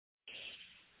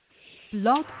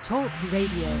Blog Talk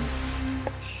Radio.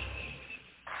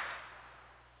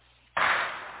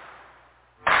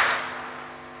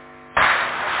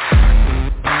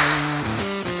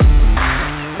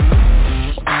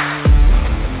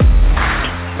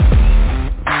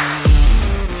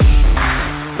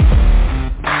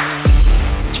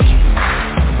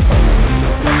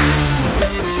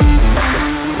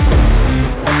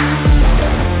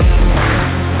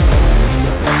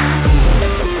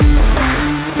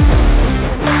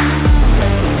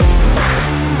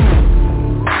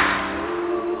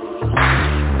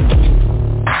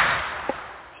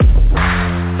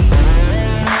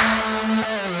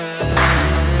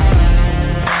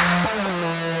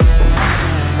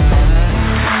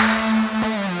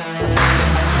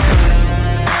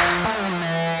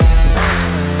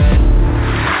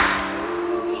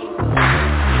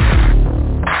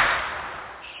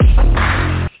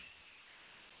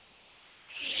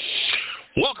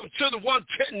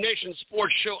 Nation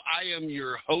Sports Show. I am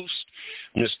your host,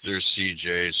 Mr.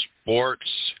 C.J. Sports.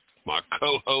 My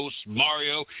co-host,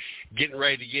 Mario, getting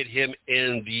ready to get him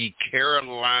in the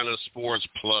Carolina Sports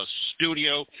Plus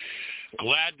studio.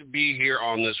 Glad to be here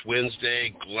on this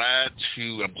Wednesday. I'm glad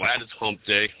it's hump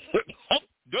day. Hump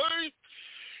day!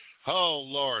 Oh,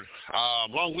 Lord.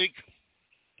 Long week.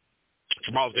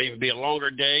 Tomorrow's going to even be a longer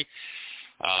day.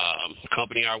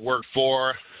 Company I work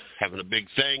for having a big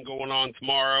thing going on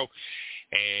tomorrow.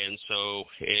 And so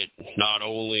it not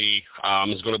only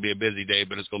is going to be a busy day,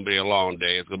 but it's going to be a long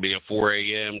day. It's going to be a 4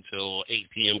 a.m. till 8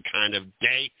 p.m. kind of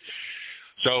day.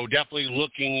 So definitely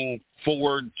looking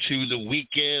forward to the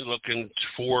weekend, looking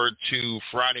forward to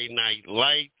Friday Night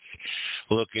Lights,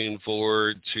 looking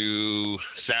forward to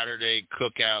Saturday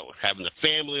cookout, having the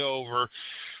family over,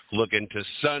 looking to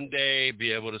Sunday,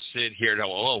 be able to sit here and go,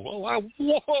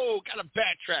 whoa, got to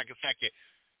backtrack a second.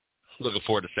 Looking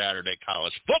forward to Saturday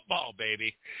college football,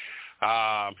 baby.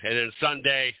 And then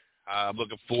Sunday,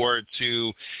 looking forward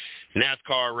to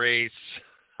NASCAR race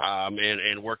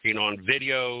and working on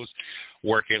videos,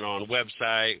 working on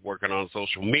website, working on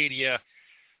social media.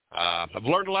 I've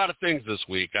learned a lot of things this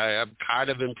week. I've kind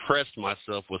of impressed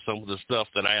myself with some of the stuff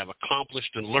that I have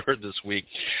accomplished and learned this week.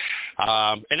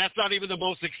 And that's not even the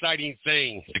most exciting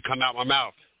thing to come out my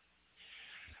mouth.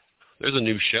 There's a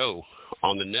new show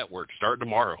on the network starting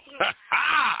tomorrow.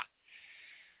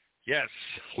 Yes,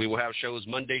 we will have shows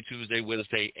Monday, Tuesday,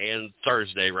 Wednesday, and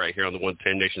Thursday right here on the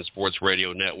 110 Nation Sports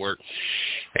Radio Network.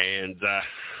 And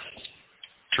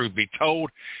truth be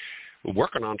told, we're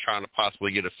working on trying to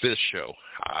possibly get a fifth show.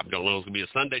 I don't know if it's going to be a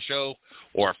Sunday show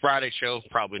or a Friday show.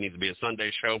 Probably needs to be a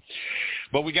Sunday show.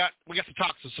 But we got to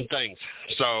talk to some things.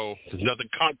 So there's nothing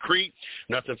concrete,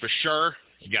 nothing for sure.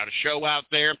 You got a show out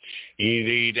there. You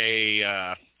need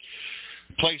a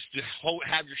place to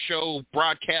have your show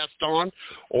broadcast on,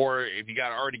 or if you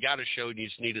already got a show and you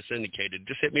just need it syndicated,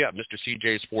 just hit me up,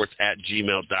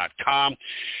 mrcjsports@gmail.com.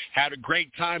 Had a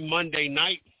great time Monday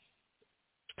night.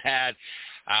 Had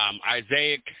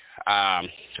Isaac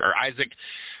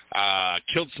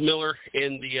Kiltzmiller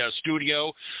in the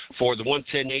studio for the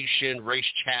 110 Nation Race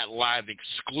Chat Live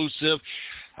exclusive.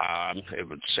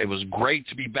 It was great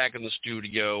to be back in the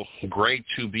studio, great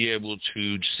to be able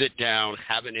to sit down,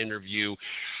 have an interview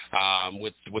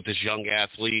with this young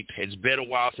athlete. It's been a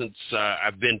while since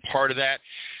I've been part of that.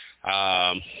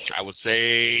 I would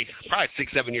say probably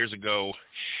 6-7 years ago,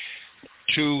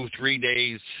 2-3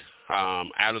 days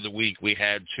out of the week, we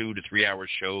had 2 to 3 hour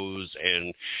shows,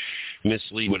 and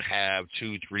Miss Lee would have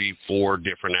 2, 3, 4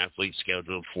 different athletes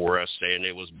scheduled for us, and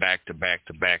it was back to back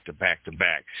to back to back to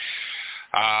back.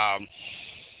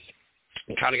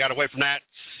 Kind of got away from that.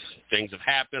 Things have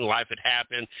happened. Life had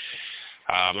happened.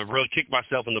 I've really kicked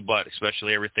myself in the butt,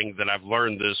 especially everything that I've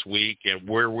learned this week and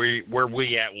where we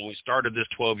at when we started this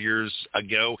 12 years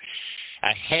ago,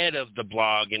 ahead of the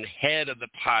blog and ahead of the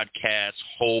podcast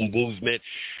whole movement,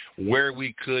 where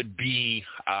we could be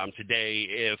today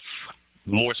if,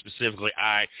 more specifically,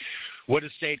 I would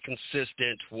have stayed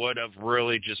consistent, would have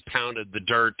really just pounded the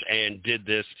dirt and did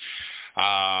this.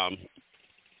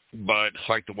 But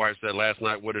like the wife said last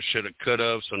night, would have, should have, could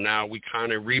have. So now we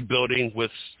kind of rebuilding with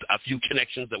a few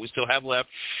connections that we still have left.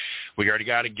 We already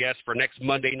got a guest for next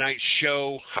Monday night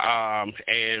show,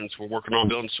 and so we're working on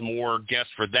building some more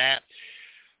guests for that.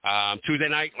 Tuesday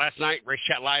night, last night, Race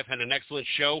Chat Live had an excellent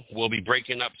show. We'll be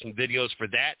breaking up some videos for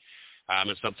that.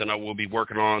 It's something I will be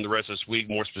working on the rest of this week,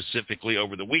 more specifically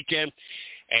over the weekend.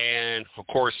 And, of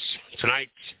course,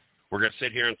 tonight we're going to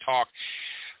sit here and talk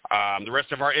the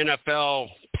rest of our NFL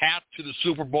path to the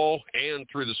Super Bowl and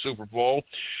through the Super Bowl.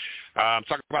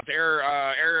 Talk about the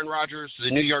Aaron Rodgers,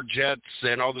 the New York Jets,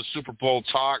 and all the Super Bowl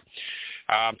talk.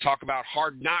 Talk about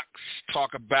Hard Knocks.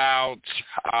 Talk about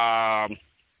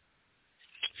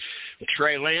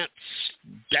Trey Lance,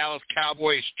 Dallas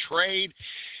Cowboys trade,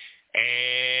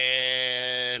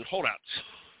 and holdouts.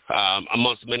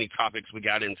 Amongst many topics we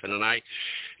got into tonight.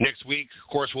 Next week,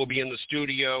 of course, we'll be in the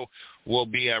studio. We'll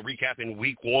be recapping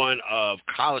week 1 of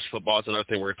college football. It's another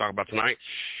thing we're going to talk about tonight.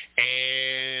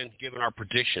 And giving our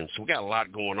predictions. So we got a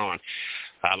lot going on.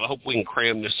 I hope we can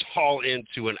cram this all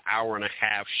into an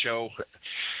hour-and-a-half show.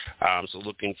 So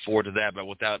looking forward to that. But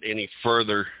without any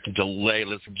further delay,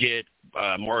 let's get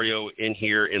Mario in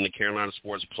here in the Carolina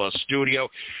Sports Plus studio.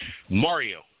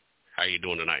 Mario, how you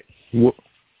doing tonight? Well,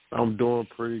 I'm doing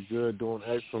pretty good, doing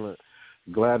excellent.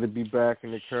 Glad to be back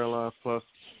in the Carolina Sports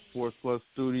Plus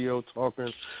studio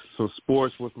talking some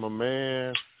sports with my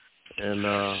man and,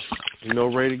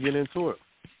 ready to get into it.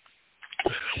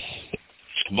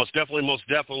 Most definitely.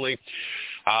 Like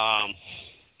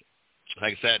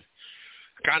I said,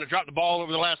 kind of dropped the ball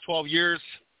over the last 12 years,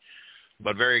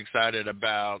 but very excited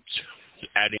about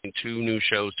adding 2 new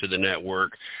shows to the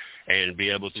network and be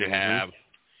able to have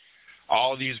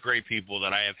all these great people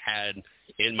that I have had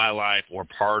in my life or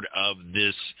part of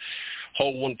this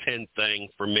whole 110 thing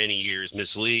for many years. Miss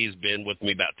Lee's been with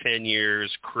me about 10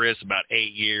 years, Chris about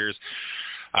 8 years.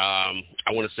 I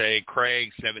want to say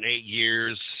Craig, 7-8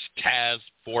 years, Taz,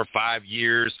 4 or 5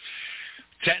 years.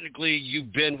 Technically,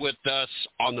 you've been with us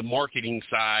on the marketing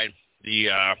side, the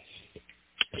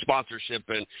sponsorship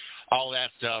and all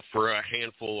that stuff for a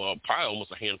handful, probably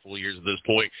almost a handful of years at this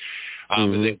point.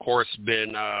 And then, of course,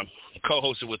 been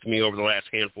co-hosted with me over the last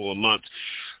handful of months.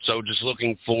 So just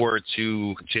looking forward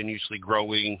to continuously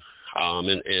growing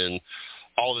and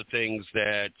all the things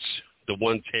that the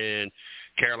 110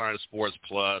 Carolina Sports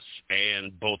Plus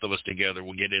and both of us together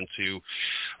will get into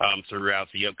throughout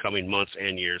the upcoming months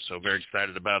and years. So very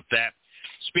excited about that.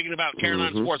 Speaking about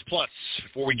Carolina Sports Plus,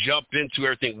 before we jump into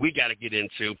everything we got to get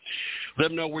into, let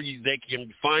them know where they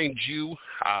can find you.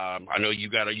 I know you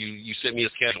sent me a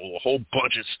schedule, a whole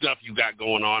bunch of stuff you got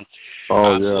going on. So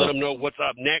let them know what's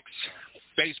up next.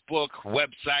 Facebook,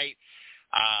 website,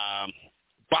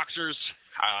 Boxers.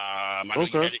 I know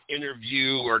you had an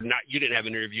interview, or not. You didn't have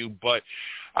an interview, but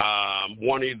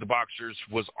one of the Boxers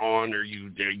was on, or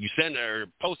you sent or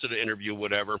posted an interview,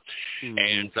 whatever.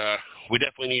 And we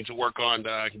definitely need to work on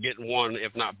getting one,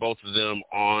 if not both of them,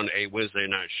 on a Wednesday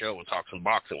night show and talk some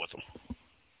boxing with them.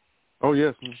 Oh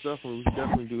yes, we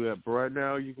definitely do that. But right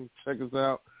now, you can check us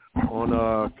out on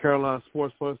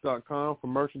CarolinaSportsPlus.com for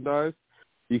merchandise.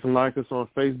 You can like us on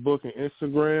Facebook and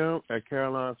Instagram at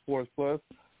Carolina Sports Plus.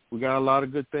 We got a lot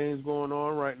of good things going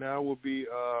on right now. We'll be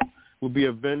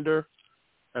a vendor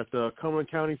at the Cumberland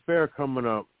County Fair coming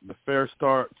up. The fair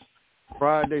starts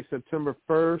Friday, September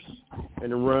 1st,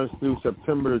 and it runs through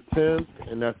September the 10th,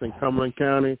 and that's in Cumberland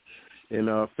County in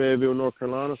Fayetteville, North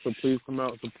Carolina. So please come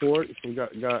out and support. We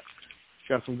got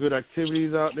some good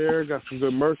activities out there, got some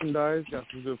good merchandise, got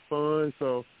some good fun.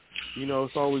 So,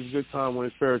 it's always a good time when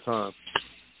it's fair time.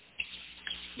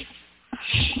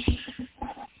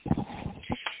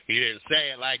 You didn't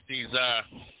say it like these, I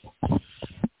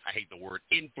hate the word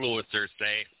influencers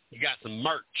say. You got some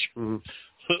merch.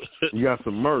 You got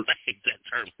some merch. I hate that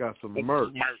term. Got some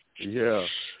merch. Yeah.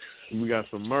 We got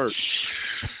some merch.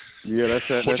 Yeah, that's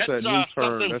that new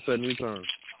term. That's that new term.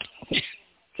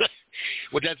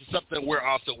 Well, that's something we're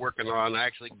also working on. I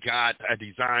actually got a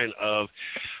design of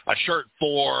a shirt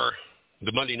for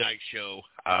the Monday night show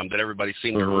that everybody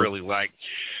seemed to really like.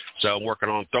 So I'm working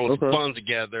on throwing some funds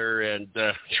together and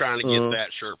trying to get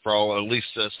that shirt for all, at least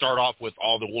start off with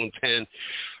all the 110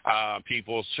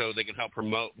 people so they can help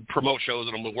promote shows.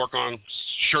 And I'm going to work on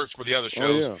shirts for the other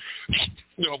shows.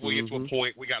 If we get to a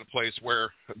point, we got a place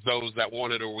where those that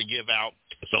want it or we give out.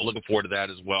 So looking forward to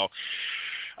that as well.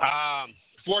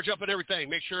 Before I jump into everything,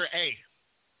 make sure,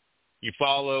 you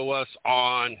follow us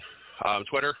on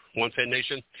Twitter, 110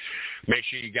 Nation. Make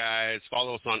sure you guys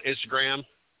follow us on Instagram.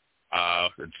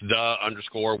 It's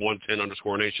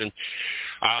 _110_nation.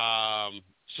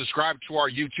 Subscribe to our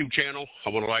YouTube channel. I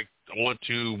want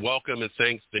to welcome and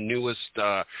thank the newest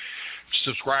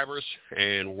subscribers,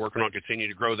 and we're working on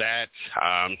continuing to grow that.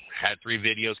 Had 3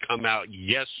 videos come out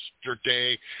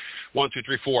yesterday. 1, 2,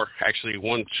 3, 4. Actually,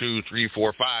 1, 2, 3,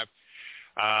 4, 5.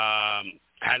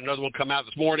 Had another one come out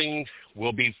this morning.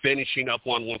 We'll be finishing up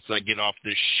one once I get off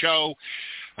this show.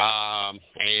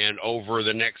 And over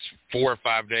the next 4 or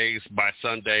 5 days, by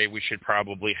Sunday, we should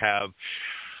probably have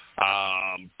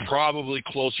probably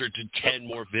closer to 10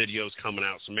 more videos coming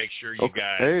out. So make sure you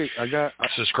guys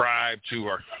subscribe to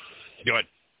our – go ahead.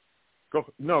 Go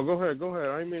ahead. I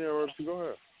didn't mean to interrupt you. Go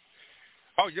ahead.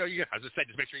 Oh, yeah. I just said,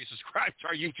 just make sure you subscribe to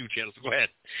our YouTube channel. So go ahead.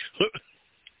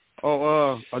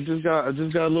 I just got a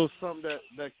little something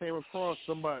that came across.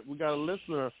 Somebody, we got a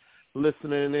listener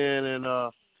listening in, and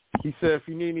he said if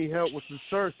you need any help with the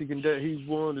shirts, he's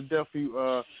willing to definitely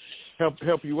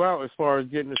help you out as far as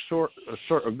getting a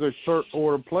good shirt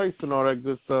order placed and all that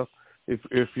good stuff.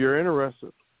 If you're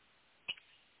interested.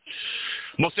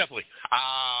 Most definitely.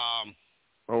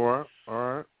 All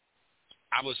right.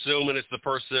 I'm assuming it's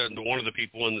one of the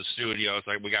people in the studio. It's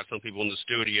like we got some people in the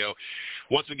studio.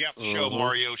 Once we get off the show,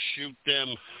 Mario, shoot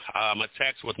them a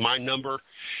text with my number,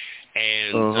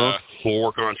 and we'll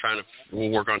work on trying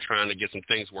to get some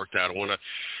things worked out. I want to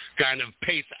kind of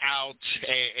pace out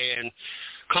and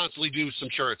constantly do some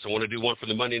shirts. I want to do one for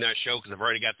the Monday night show because I've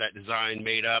already got that design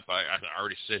made up. I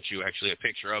already sent you actually a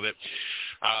picture of it.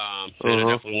 And I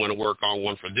definitely want to work on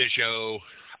one for this show.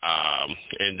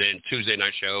 And then Tuesday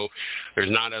night show,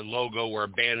 there's not a logo or a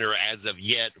banner as of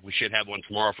yet. We should have one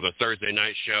tomorrow for the Thursday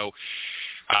night show.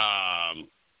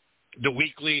 The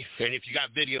weekly, and if you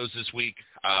got videos this week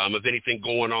of anything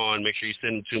going on, make sure you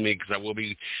send them to me because I will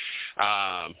be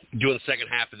doing the second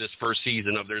half of this first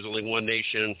season of There's Only One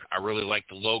Nation. I really like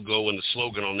the logo and the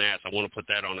slogan on that, so I want to put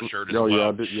that on a shirt as well.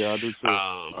 I do too.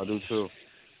 I do too.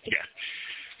 Yeah.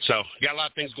 So, got a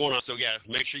lot of things going on. So, yeah,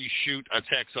 make sure you shoot a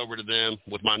text over to them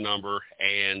with my number,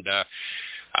 and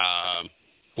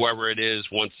whoever it is,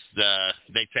 once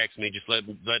they text me, just let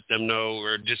them know,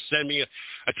 or just send me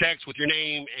a text with your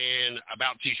name and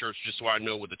about T-shirts just so I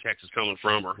know where the text is coming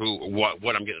from or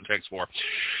what I'm getting a text for.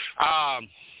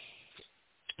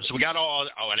 So we got I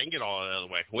didn't get all that out of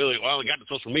the way. We only got the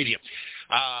social media.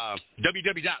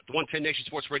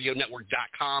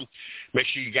 www.the110nationsportsradionetwork.com. Make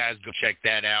sure you guys go check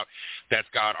that out. That's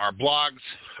got our blogs.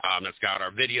 That's got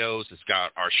our videos. It's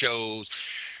got our shows.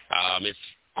 It's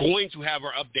going to have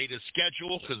our updated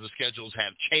schedule because the schedules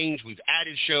have changed. We've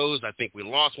added shows. I think we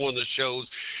lost one of the shows.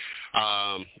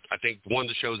 I think one of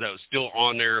the shows that was still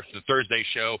on there, the Thursday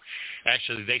show,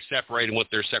 actually they separated and went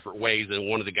their separate ways, and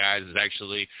one of the guys is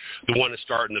actually the one that's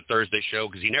starting the Thursday show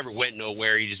because he never went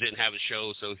nowhere. He just didn't have a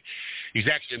show, so he's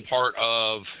actually been part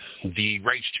of the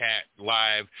Race Chat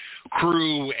Live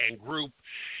crew and group,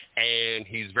 and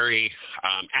he's very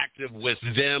active with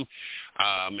them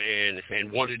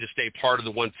and wanted to stay part of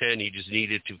the 110. He just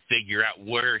needed to figure out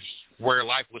where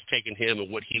life was taking him and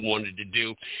what he wanted to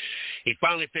do. He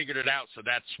finally figured it out, so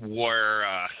that's where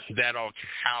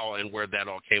how and where that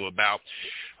all came about.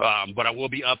 But I will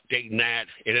be updating that,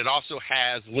 and it also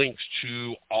has links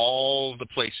to all the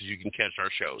places you can catch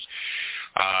our shows.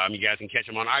 You guys can catch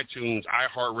them on iTunes,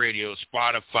 iHeartRadio,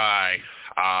 Spotify,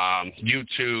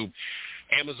 YouTube,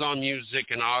 Amazon Music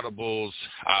and Audibles,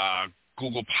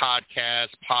 Google Podcasts,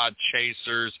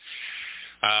 Podchasers,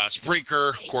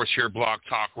 Spreaker, of course, here Blog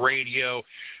Talk Radio,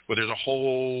 where there's a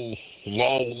whole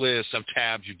long list of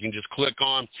tabs you can just click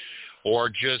on, or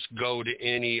just go to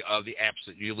any of the apps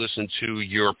that you listen to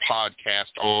your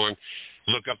podcast on.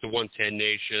 Look up the 110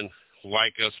 Nation,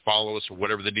 like us, follow us, or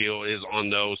whatever the deal is on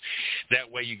those.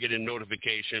 That way you get a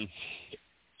notification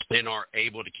and are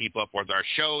able to keep up with our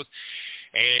shows.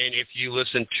 And if you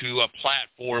listen to a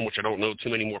platform, which I don't know too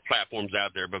many more platforms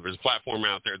out there, but there's a platform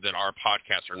out there that our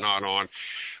podcasts are not on,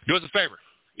 do us a favor.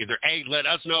 Either A, let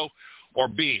us know, or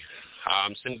B,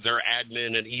 send their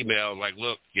admin an email like,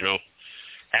 look,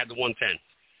 add the 110.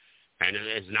 And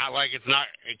it's not like it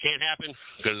can't happen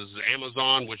because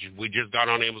Amazon, which we just got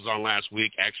on Amazon last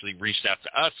week, actually reached out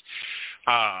to us.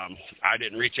 I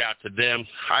didn't reach out to them.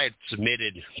 I had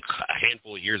submitted a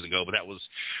handful of years ago, but that was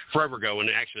forever ago. And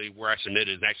actually where I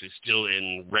submitted is actually still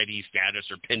in ready status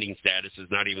or pending status.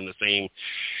 It's not even the same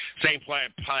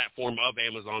platform of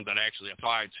Amazon that I actually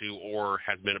applied to or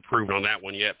has been approved on that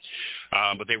one yet.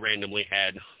 But they randomly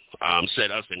had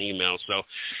sent us an email. So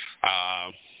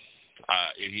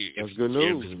that's good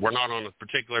news. If we're not on a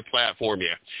particular platform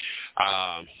yet,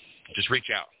 just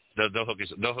reach out. They'll hook us.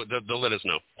 They'll let us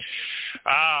know.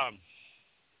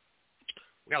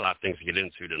 We got a lot of things to get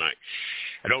into tonight.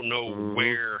 I don't know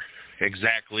where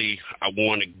exactly I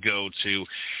want to go to.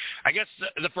 I guess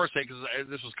the first thing, because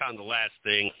this was kind of the last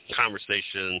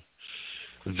conversation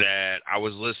that I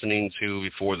was listening to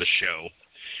before the show.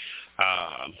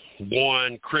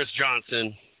 One, Chris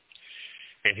Johnson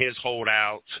and his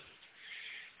holdout,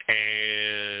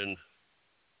 and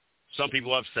some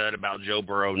people upset about Joe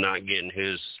Burrow not getting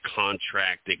his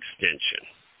contract extension.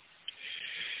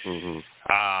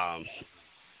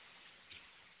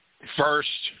 First,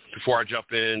 before I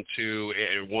jump into,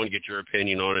 and one, get your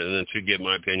opinion on it, and then two, give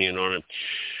my opinion on it.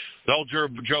 The whole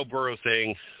Joe Burrow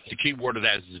thing, the key word of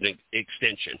that is an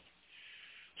extension.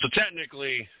 So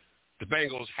technically, the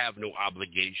Bengals have no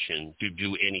obligation to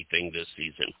do anything this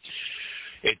season.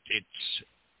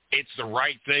 It's the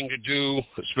right thing to do,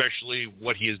 especially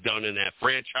what he has done in that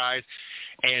franchise.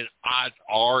 And odds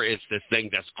are it's the thing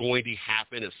that's going to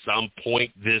happen at some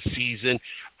point this season.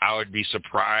 I wouldn't be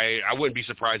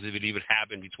surprised if it even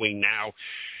happened between now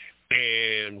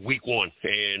and week one.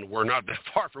 And we're not that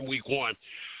far from week one.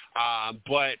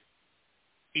 But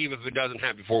even if it doesn't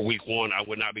happen before week one, I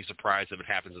would not be surprised if it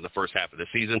happens in the first half of the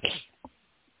season.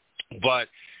 But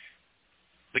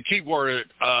the key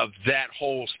word of that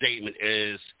whole statement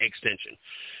is extension.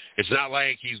 It's not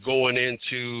like he's going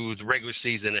into the regular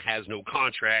season and has no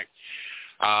contract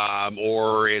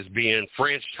or is being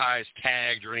franchise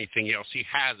tagged or anything else. He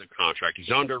has a contract.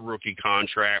 He's under a rookie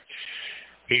contract.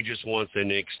 He just wants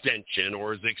an extension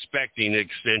or is expecting an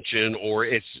extension or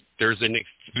there's an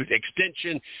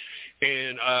extension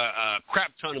and a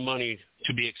crap ton of money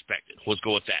to be expected. Let's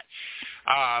go with that.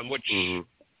 I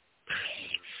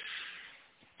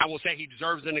will say he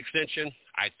deserves an extension.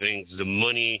 I think the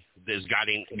money has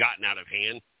gotten out of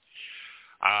hand,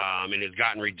 and it's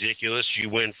gotten ridiculous. You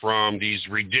went from these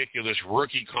ridiculous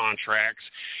rookie contracts,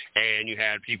 and you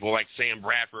had people like Sam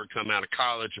Bradford come out of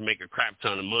college and make a crap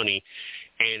ton of money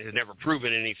and has never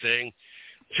proven anything,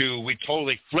 to we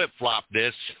totally flip-flop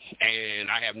this, and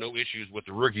I have no issues with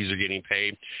the rookies are getting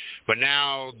paid. But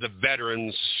now the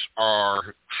veterans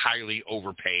are highly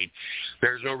overpaid.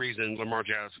 There's no reason Lamar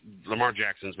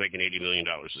Jackson's making $80 million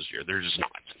this year. They're just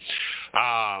not.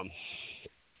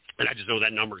 And I just know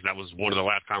that number because that was one of the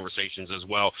last conversations as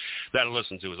well that I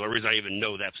listened to. Is the reason I even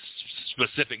know that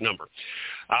specific number.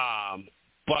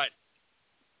 But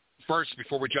first,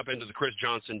 before we jump into the Chris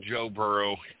Johnson, Joe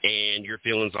Burrow, and your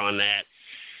feelings on that,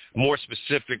 more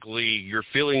specifically, your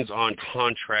feelings on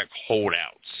contract holdouts.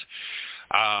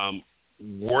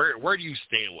 Where do you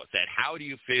stand with that? How do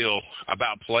you feel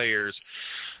about players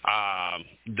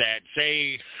that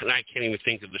say, and I can't even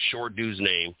think of the short dude's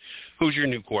name, who's your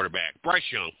new quarterback? Bryce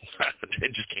Young.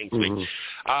 It just came to me.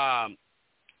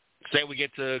 Say we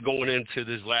get to going into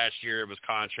this last year of his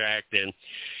contract, and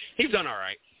he's done all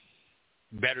right.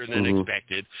 Better than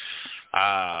expected.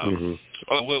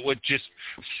 With just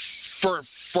for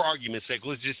argument's sake,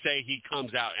 let's just say he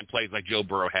comes out and plays like Joe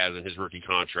Burrow has in his rookie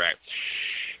contract.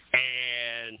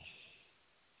 And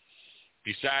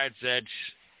besides that,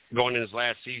 going in his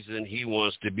last season, he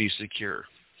wants to be secure.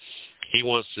 He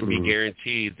wants to be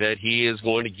guaranteed that he is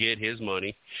going to get his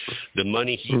money, the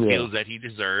money he feels that he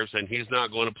deserves, and he's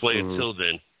not going to play until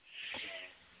then.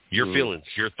 Your feelings,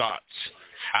 your thoughts.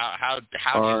 How do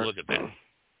you look at that?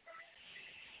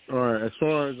 All right. As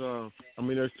far as,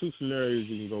 there's two scenarios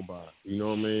you can go by. You know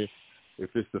what I mean?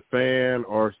 If it's the fan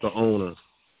or it's the owner.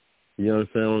 You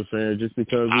understand what I'm saying? Just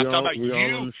because we all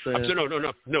understand.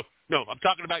 No. I'm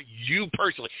talking about you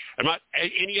personally. I'm not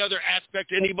any other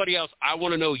aspect, anybody else. I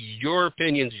want to know your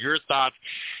opinions, your thoughts,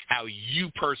 how you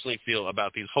personally feel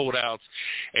about these holdouts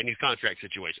and these contract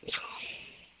situations.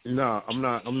 No, I'm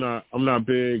not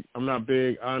big.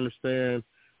 I understand.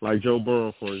 Like Joe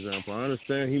Burrow, for example, I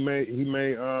understand he may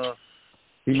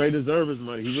deserve his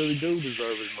money. He really do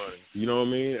deserve his money. You know what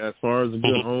I mean? As far as a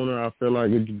good owner, I feel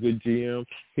like a good GM,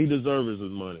 he deserves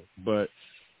his money. But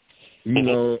you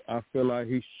know, I feel like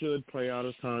he should play out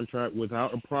his contract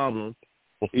without a problem.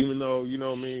 Even though, you know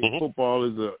what I mean, football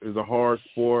is a hard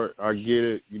sport. I get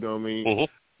it. You know what I mean?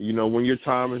 You know, when your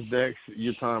time is next,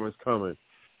 your time is coming.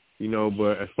 You know,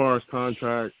 but as far as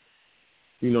contract,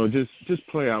 you know, just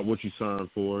play out what you signed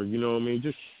for. You know what I mean?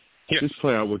 Just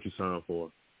play out what you signed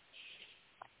for.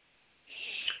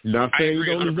 Not saying you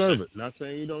don't deserve it. Not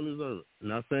saying you don't deserve it.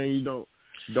 Not saying you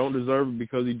don't deserve it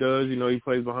because he does. You know, he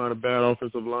plays behind a bad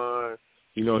offensive line.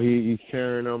 You know, he's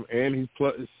carrying them, and he's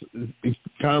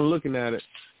kind of looking at it.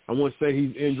 I wouldn't say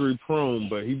he's injury prone,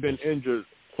 but he's been injured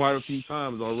quite a few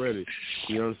times already.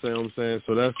 You understand what I'm saying?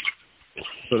 So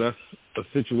that's a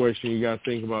situation you got to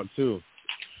think about too.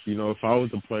 You know, if I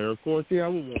was a player, of course, I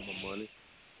would want my money.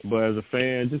 But as a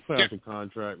fan, just play out the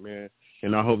contract, man,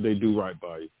 and I hope they do right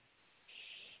by you.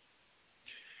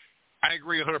 I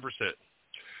agree 100%.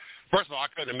 First of all, I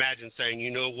couldn't imagine saying,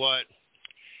 you know what,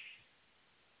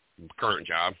 current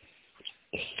job,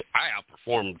 I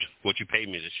outperformed what you paid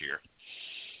me this year.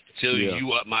 Till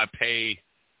you up my pay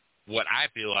what I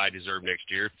feel I deserve next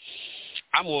year,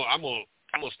 I'm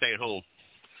gonna stay at home.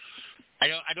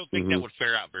 I don't think that would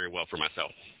fare out very well for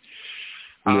myself.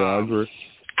 I agree.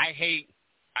 I hate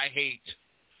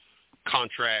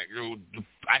contract.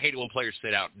 I hate it when players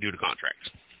sit out due to contracts.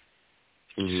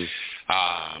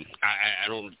 I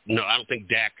don't know. I don't think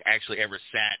Dak actually ever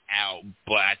sat out,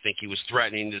 but I think he was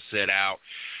threatening to sit out.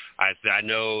 I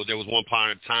know there was one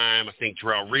point in time, I think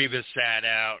Terrell Revis sat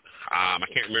out. I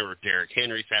can't remember if Derrick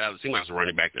Henry sat out. It seemed like it was a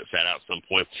running back that sat out at some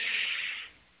point.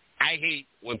 I hate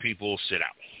when people sit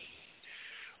out.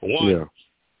 One,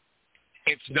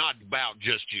 it's not about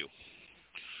just you.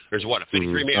 There's, a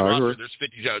 53-man roster. There's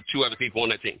 52 other people on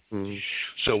that team. Mm-hmm.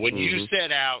 So when you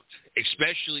set out,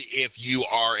 especially if you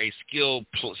are a skilled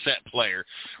set player,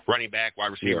 running back,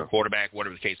 wide receiver, quarterback,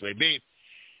 whatever the case may be,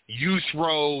 you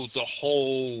throw the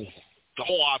whole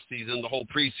offseason, the whole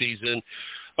preseason,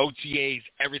 OTAs,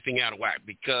 everything out of whack,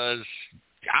 because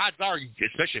odds are,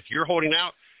 especially if you're holding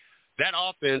out, that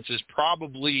offense is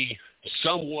probably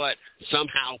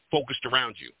somehow focused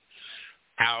around you.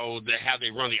 How they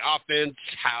run the offense,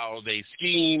 how they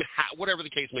scheme, whatever the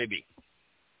case may be.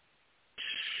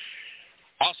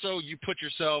 Also, you put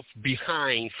yourself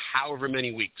behind however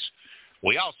many weeks.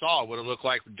 We all saw what it looked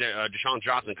like Deshaun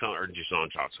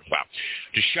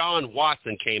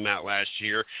Watson came out last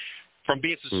year from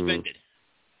being suspended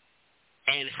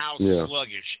and how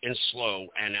sluggish and slow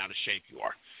and out of shape you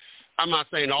are. I'm not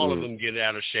saying all of them get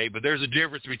out of shape, but there's a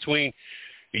difference between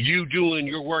you doing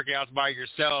your workouts by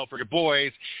yourself or your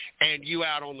boys and you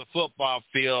out on the football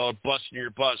field busting your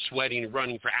butt, sweating, and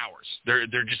running for hours. They're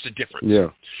just a difference. Yeah.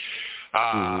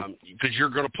 Because you're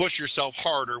going to push yourself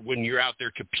harder when you're out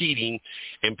there competing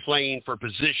and playing for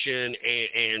position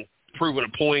and proving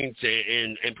a point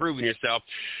and proving yourself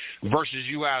versus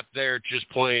you out there just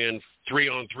playing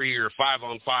 3-on-3 or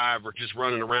 5-on-5 or just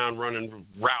running around, running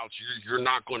routes. You're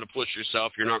not going to push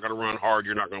yourself. You're not going to run hard.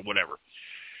 You're not going to whatever.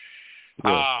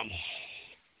 Yeah.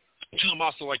 I'm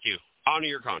also like you. Honor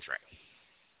your contract.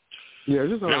 Yeah,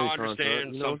 just honor your contract. Now I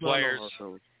understand some players.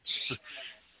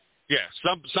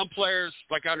 Some players,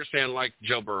 like I understand, like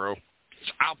Joe Burrow,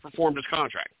 outperformed his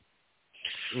contract.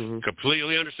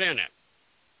 Completely understand that.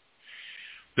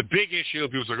 The big issue,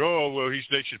 people say, "Oh, well,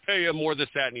 they should pay him more, this,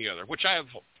 that, and the other," which I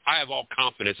have all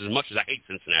confidence. As much as I hate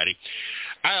Cincinnati,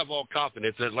 I have all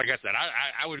confidence that, like I said,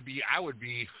 I would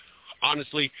be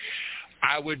honestly,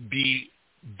 I would be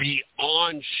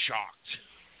beyond shocked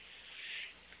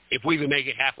if we even make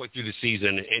it halfway through the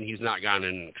season and he's not gotten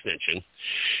an extension.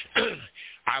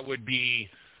 I would be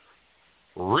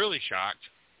really shocked,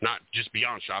 not just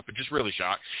beyond shocked, but just really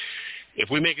shocked,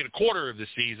 if we make it a quarter of the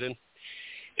season.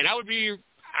 And I'd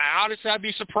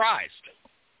be surprised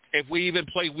if we even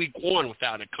play week 1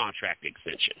 without a contract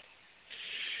extension.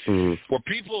 What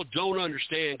people don't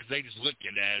understand, because they just look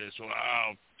at that as, well,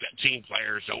 the team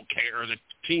players don't care, the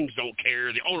teams don't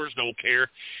care, the owners don't care.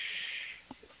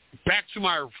 Back to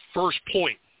my first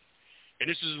point, and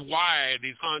this is why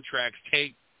these contracts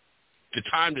take the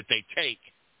time that they take,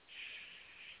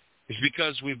 is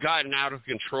because we've gotten out of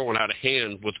control and out of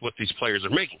hand with what these players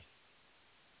are making.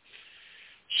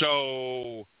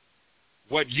 So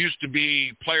what used to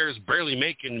be players barely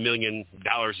making $1 million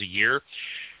a year,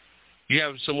 you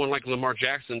have someone like Lamar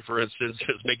Jackson, for instance,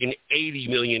 that's making $80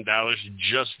 million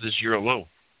just this year alone.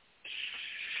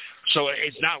 So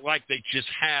it's not like they just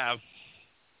have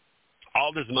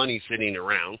all this money sitting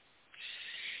around,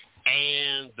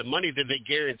 and the money that they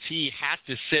guarantee has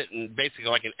to sit in basically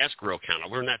like an escrow account. I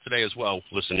learned that today as well,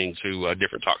 listening to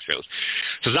different talk shows.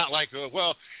 So it's not like,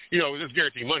 it's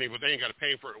guaranteed money, but they ain't got to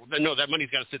pay for it. No, that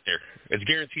money's got to sit there. It's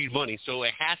guaranteed money, so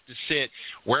it has to sit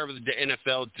wherever the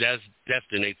NFL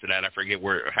destinates it at. I forget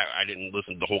I didn't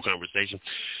listen to the whole conversation.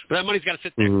 But that money's got to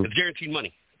sit there. It's guaranteed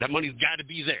money. That money's got to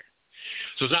be there.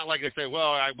 So it's not like they say,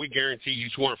 we guarantee you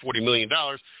 $240 million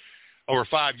over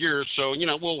 5 years. So,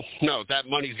 no, that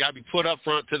money's got to be put up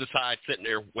front to the side, sitting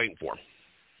there waiting for them.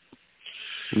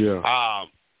 Yeah.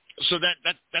 So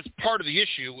that's part of the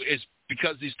issue, is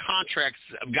because these contracts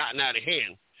have gotten out of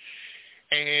hand,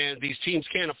 and these teams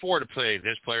can't afford to pay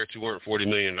this player $240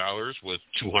 million with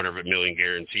 $200 million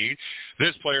guaranteed.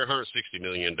 This player $160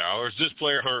 million. This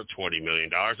player $120 million.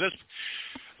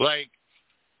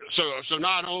 So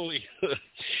not only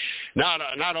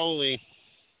not only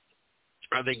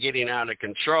are they getting out of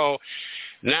control,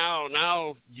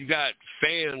 now you got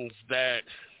fans that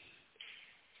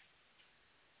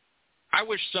I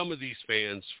wish some of these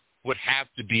fans would have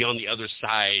to be on the other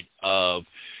side of,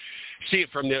 see it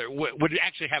from there, would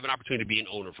actually have an opportunity to be an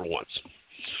owner for once.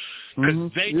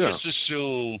 Because they just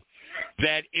assume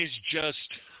that it's just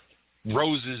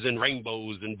roses and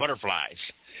rainbows and butterflies.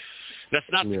 That's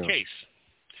not the case.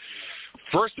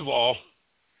 First of all,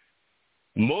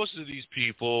 most of these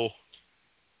people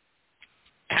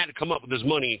had to come up with this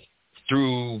money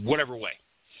through whatever way.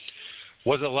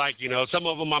 Was it like, some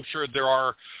of them, I'm sure there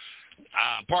are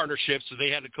partnerships, so they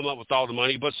had to come up with all the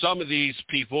money. But some of these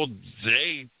people,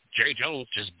 Jerry Jones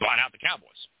just bought out the Cowboys.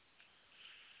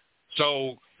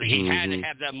 So he had to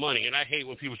have that money. And I hate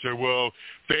when people say, well,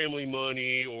 family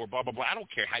money or blah, blah, blah. I don't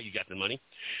care how you got the money.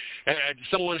 I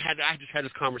just had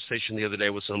this conversation the other day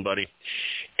with somebody,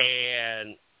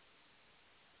 and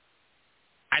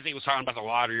I think it was talking about the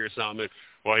lottery or something.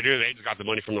 Well, they just got the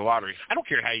money from the lottery. I don't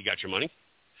care how you got your money.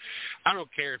 I don't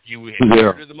care if you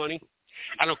inherited the money.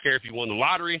 I don't care if you won the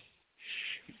lottery.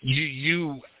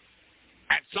 You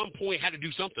at some point had to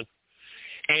do something.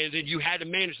 And then you had to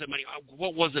manage that money.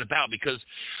 What was it about? Because,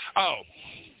 I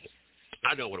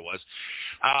know what it was.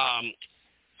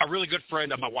 A really good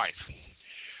friend of my wife.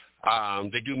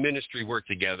 They do ministry work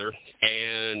together,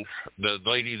 and the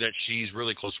lady that she's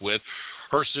really close with,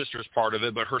 her sister's part of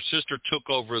it, but her sister took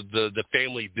over the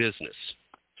family business.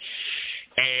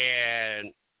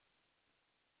 And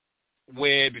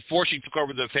before she took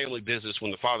over the family business,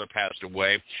 when the father passed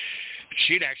away,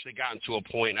 she'd actually gotten to a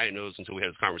point, and I didn't know this until we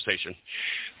had this conversation,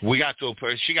 she got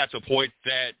to a point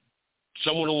that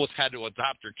someone almost had to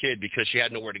adopt her kid because she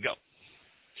had nowhere to go.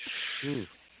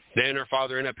 Then her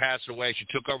father ended up passing away. She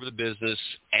took over the business,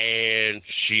 and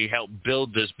she helped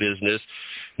build this business.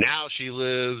 Now she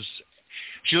lives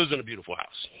in a beautiful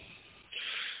house.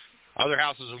 Other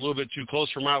house is a little bit too close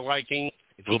for my liking.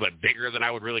 It's a little bit bigger than I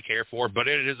would really care for, but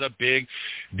it is a big,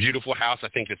 beautiful house. I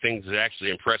think the things that actually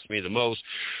impressed me the most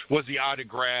was the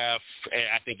autograph.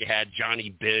 I think it had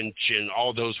Johnny Bench and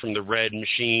all those from the Red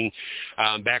Machine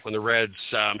back when the Reds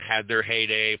had their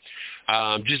heyday.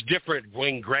 Just different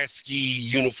Wayne Gretzky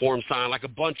uniform sign, like a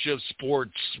bunch of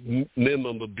sports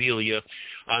memorabilia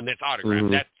that's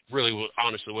autographed. That's really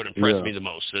honestly what impressed me the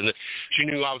most. And she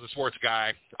knew I was a sports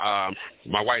guy,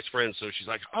 my wife's friend, so she's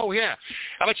like, oh, yeah,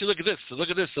 how about you look at this, and look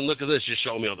at this, and look at this, just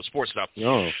showing me all the sports stuff. They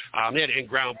had an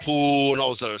in-ground pool and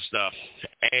all this other stuff.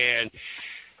 And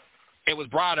it was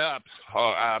brought up,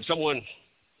 someone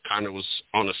kind of was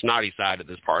on the snotty side of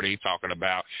this party talking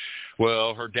about,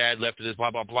 well, her dad left this,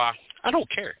 blah, blah, blah. I don't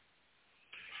care,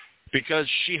 because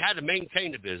she had to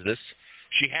maintain the business.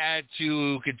 She had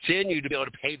to continue to be able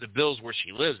to pay the bills where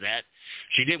she lives at.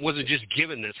 She wasn't just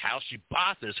given this house. She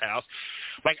bought this house.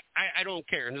 Like, I don't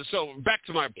care. And so back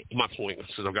to my point,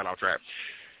 since I've got off track.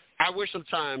 I wish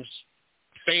sometimes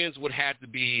fans would have to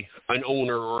be an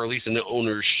owner, or at least in the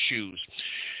owner's shoes,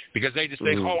 because they just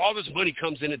think, all this money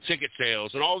comes in ticket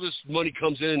sales, and all this money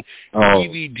comes in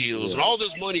TV deals, and all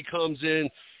this money comes in.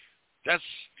 That's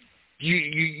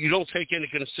you don't take into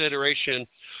consideration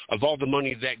of all the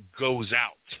money that goes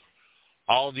out,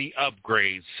 all the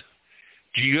upgrades.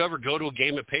 Do you ever go to a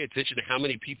game and pay attention to how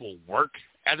many people work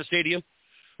at the stadium?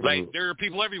 Like, there are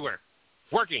people everywhere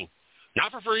working,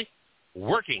 not for free,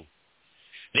 working.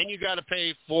 Then you got to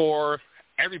pay for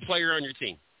every player on your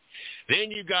team. Then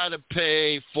you got to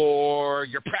pay for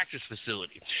your practice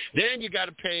facility. Then you got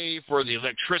to pay for the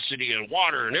electricity and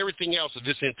water and everything else of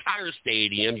this entire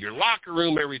stadium, your locker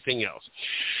room, everything else.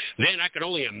 Then I can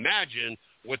only imagine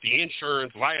what the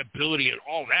insurance, liability, and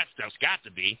all that stuff's got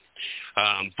to be.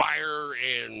 Fire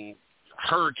and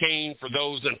hurricane for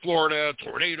those in Florida,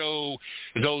 tornado,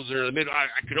 those that are in the middle. I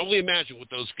can only imagine what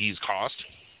those fees cost.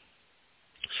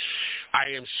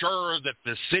 I am sure that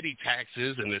the city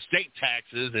taxes and the state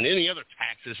taxes and any other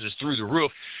taxes is through the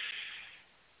roof.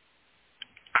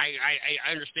 I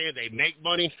understand they make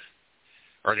money,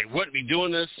 or they wouldn't be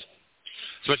doing this,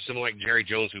 especially someone like Jerry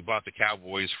Jones, who bought the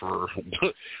Cowboys for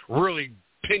really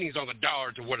pennies on the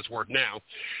dollar to what it's worth now.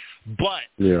 But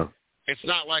it's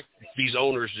not like these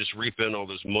owners just reap in all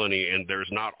this money, and there's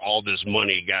not all this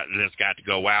money that's got to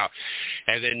go out.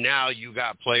 And then now you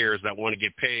got players that want to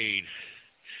get paid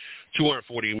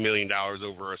 $240 million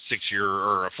over a 6-year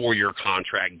or a 4-year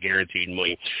contract, guaranteed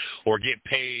money, or get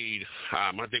paid.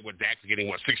 I think what Dak's getting,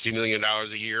 $60 million a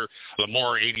year,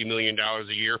 Lamar $80 million a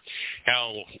year.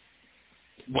 Hell,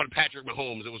 what Patrick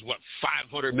Mahomes, it was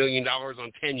 $500 million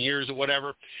on 10 years or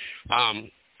whatever.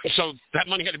 So that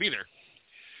money had to be there.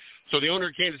 So the owner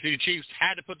of Kansas City Chiefs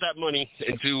had to put that money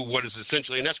into what is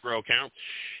essentially an escrow account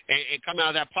and come out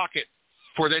of that pocket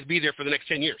for that to be there for the next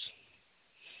 10 years.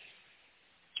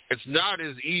 It's not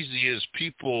as easy as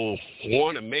people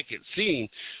want to make it seem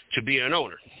to be an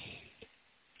owner.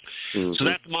 So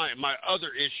that's my other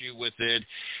issue with it.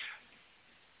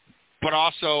 But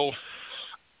also,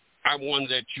 I want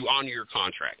that you honor your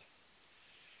contract.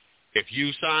 If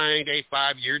you signed a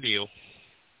 5-year deal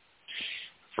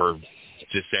for,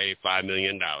 just say, $5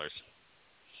 million,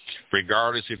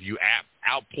 regardless if you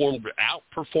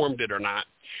outperformed it or not,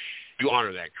 you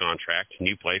honor that contract and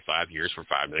you play 5 years for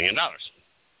 $5 million.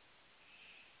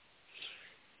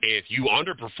 If you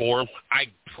underperform, I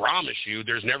promise you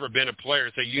there's never been a player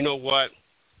say, you know what,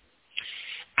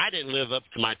 I didn't live up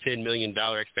to my $10 million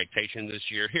expectation this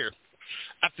year. Here,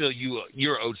 I feel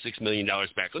you're owed $6 million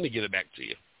back. Let me give it back to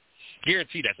you.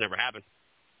 Guaranteed that's never happened.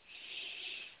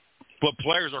 But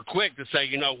players are quick to say,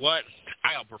 you know what,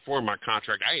 I outperformed my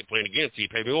contract. I ain't playing again until you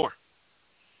pay me more.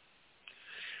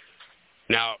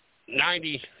 Now,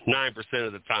 99%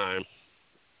 of the time,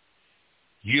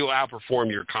 you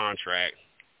outperform your contract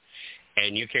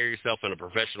and you carry yourself in a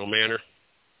professional manner.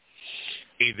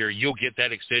 Either you'll get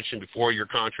that extension before your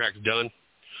contract's done,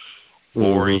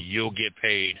 or you'll get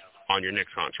paid on your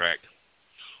next contract,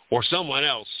 or someone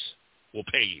else will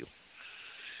pay you.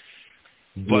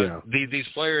 But these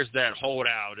players that hold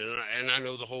out, and I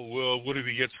know the whole, well, what if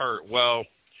he gets hurt? Well,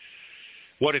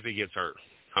 what if he gets hurt?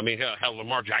 I mean, hell,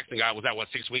 Lamar Jackson was out,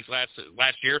 6 weeks last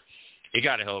year? He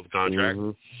got a hell of a contract.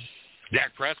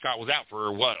 Dak Prescott was out for,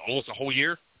 almost a whole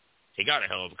year? He got a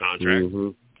hell of a contract.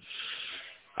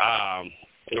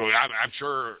 I'm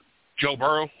sure Joe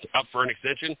Burrow up for an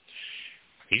extension.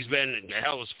 He's been,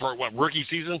 for rookie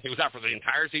season? He was out for the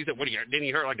entire season. Didn't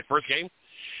he hurt like the first game?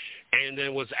 And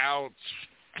then was out,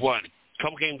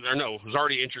 couple games, was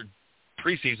already injured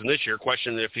preseason this year.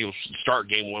 Question if he'll start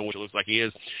game one, which it looks like he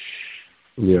is.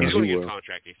 Yeah, he's going to get a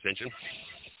contract extension.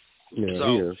 Yeah, so,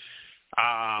 he is.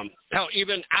 Hell,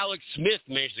 even Alex Smith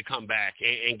managed to come back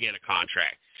and get a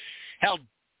contract. Hell,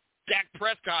 Dak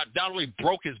Prescott not only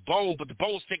broke his bone, but the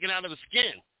bone's taken out of his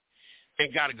skin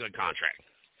and got a good contract.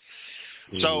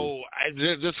 So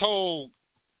this whole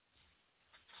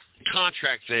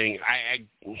contract thing,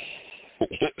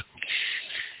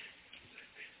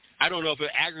 I don't know if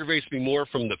it aggravates me more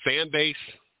from the fan base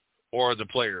or the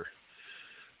player.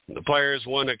 The players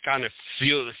want to kind of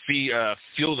feel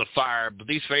the fire, but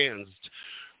these fans,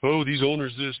 these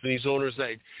owners this and these owners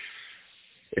that.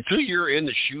 Until you're in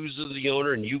the shoes of the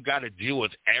owner and you got to deal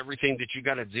with everything that you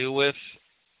got to deal with,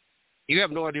 you have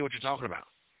no idea what you're talking about.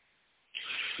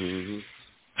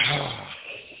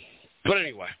 But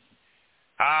anyway,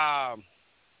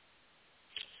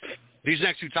 these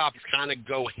next two topics kind of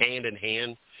go hand in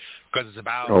hand because it's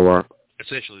about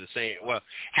essentially the same. Well, it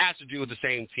has to do with the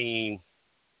same team.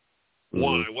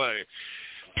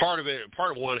 Part of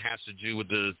one has to do with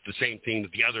the same thing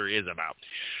that the other is about.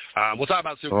 We'll talk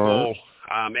about Super Bowl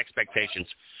expectations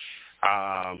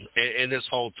in this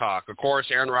whole talk. Of course,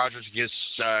 Aaron Rodgers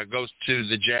goes to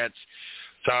the Jets,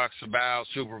 talks about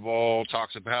Super Bowl,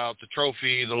 talks about the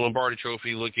trophy, the Lombardi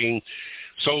Trophy looking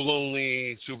so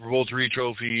lonely, Super Bowl III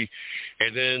trophy,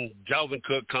 and then Dalvin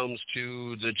Cook comes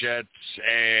to the Jets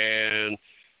and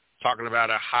talking about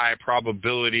a high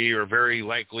probability or very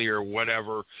likely or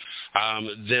whatever,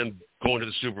 them going to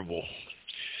the Super Bowl.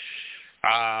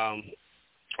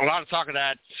 A lot of talk of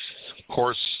that, of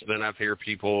course, then I hear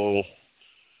people,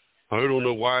 I don't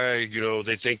know why,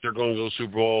 they think they're going to go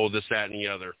Super Bowl, this, that, and the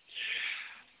other.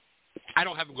 I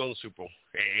don't have them going to the Super Bowl,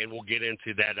 and we'll get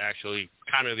into that actually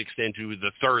kind of extend to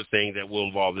the third thing that will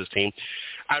involve this team.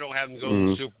 I don't have them going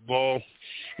to the Super Bowl.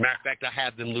 Matter of fact, I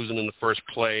had them losing in the first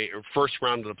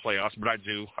round of the playoffs, but I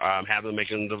do have them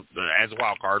making as a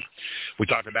wild card. We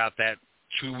talked about that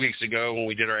 2 weeks ago when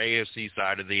we did our AFC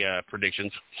side of the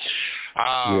predictions.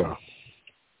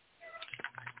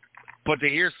 But to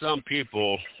hear some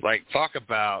people talk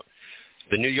about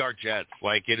the New York Jets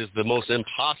like it is the most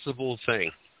impossible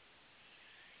thing.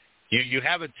 You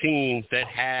have a team that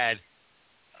had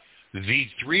the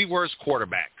 3 worst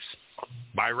quarterbacks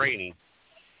by rating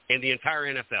in the entire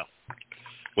NFL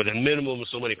with a minimum of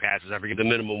so many passes. I forget the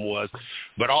minimum was.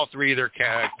 But all 3 of their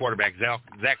quarterbacks,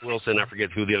 Zach Wilson, I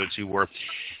forget who the other 2 were,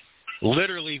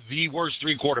 literally the worst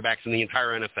 3 quarterbacks in the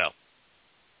entire NFL.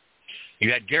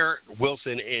 You had Garrett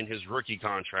Wilson in his rookie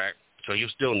contract, so you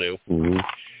still knew.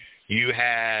 You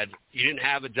didn't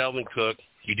have a Dalvin Cook.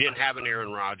 You didn't have an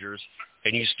Aaron Rodgers.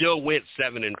 And you still went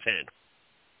 7-10.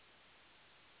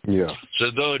 Yeah. So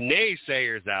the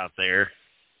naysayers out there,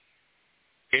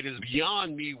 it is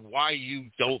beyond me why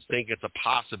you don't think it's a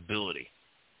possibility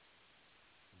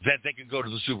that they could go to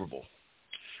the Super Bowl.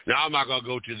 Now, I'm not going to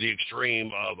go to the extreme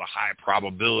of a high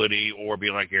probability or be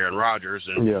like Aaron Rodgers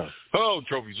and,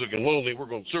 trophy's looking lonely, we're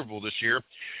going to the Super Bowl this year.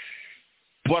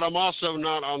 But I'm also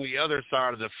not on the other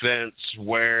side of the fence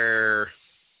where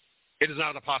it is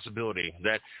not a possibility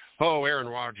that, Aaron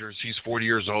Rodgers, he's 40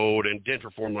 years old and didn't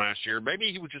perform last year.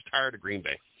 Maybe he was just tired of Green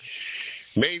Bay.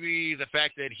 Maybe the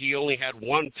fact that he only had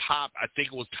one top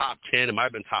 10, it might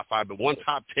have been top 5, but one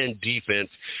top 10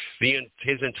 defense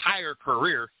his entire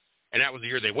career, and that was the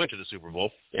year they went to the Super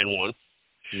Bowl and won.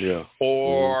 Yeah.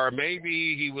 Or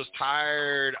maybe he was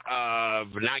tired of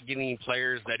not getting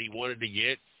players that he wanted to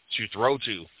get to throw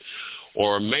to.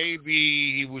 Or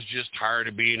maybe he was just tired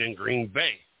of being in Green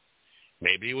Bay.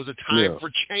 Maybe it was a time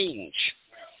for change.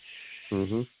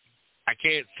 I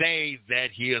can't say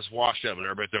that he is washed up. And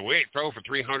everybody said, wait, throw for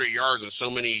 300 yards in so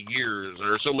many years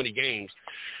or so many games.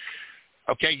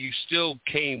 Okay, you still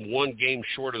came one game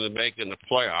short of making the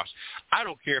playoffs. I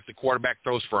don't care if the quarterback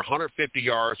throws for 150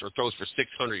 yards or throws for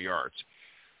 600 yards.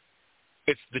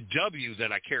 It's the W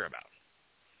that I care about.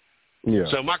 Yeah.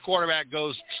 So my quarterback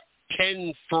goes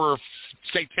 10 for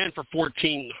 14,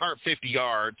 150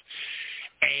 yards,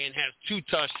 and has 2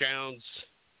 touchdowns,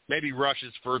 maybe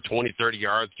rushes for 20, 30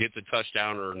 yards, gets a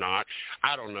touchdown or not.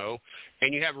 I don't know.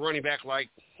 And you have a running back like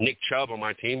Nick Chubb on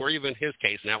my team, or even his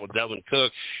case now with Delvin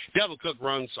Cook. Delvin Cook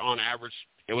runs on average,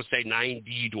 I would say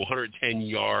 90 to 110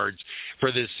 yards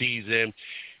for this season,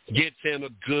 gets him a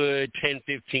good 10,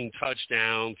 15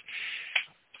 touchdowns.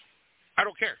 I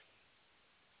don't care.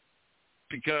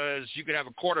 Because you could have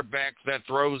a quarterback that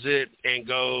throws it and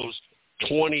goes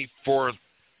 20 for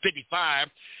 55,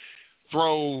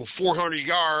 throw 400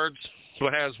 yards,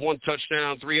 but has 1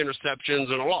 touchdown, 3 interceptions,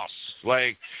 and a loss.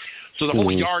 So the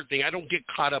whole yard thing, I don't get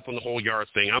caught up on the whole yard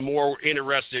thing. I'm more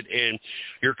interested in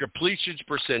your completions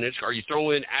percentage. Are you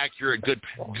throwing accurate, good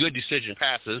decision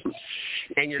passes,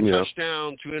 and your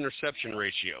touchdown to interception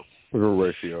ratio?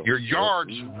 Your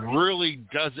yards really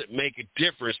doesn't make a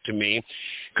difference to me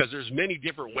because there's many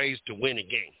different ways to win a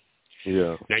game.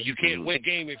 Yeah. Now, you can't win a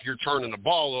game if you're turning the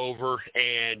ball over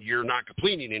and you're not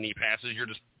completing any passes. You're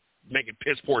just making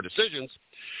piss-poor decisions.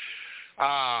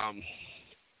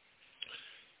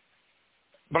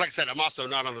 But like I said, I'm also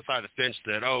not on the side of the fence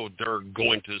that, they're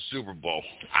going to the Super Bowl.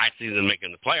 I see them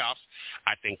making the playoffs.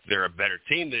 I think they're a better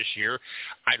team this year.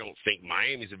 I don't think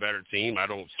Miami's a better team. I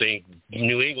don't think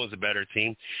New England's a better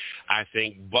team. I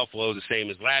think Buffalo's the same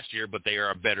as last year, but they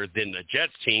are better than the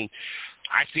Jets team.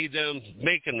 I see them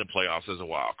making the playoffs as a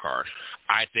wild card.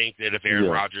 I think that if Aaron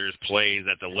Rodgers plays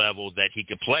at the level that he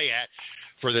could play at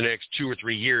for the next 2 or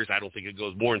 3 years, I don't think it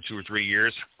goes more than 2 or 3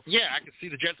 years. Yeah, I can see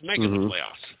the Jets making the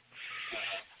playoffs.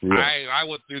 Yeah. I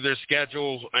went through their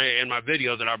schedule in my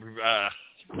video that I'll be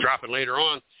dropping later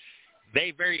on. They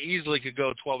very easily could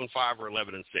go 12-5 or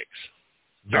 11-6.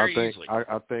 Very easily.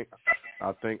 I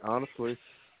think honestly,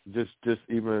 just since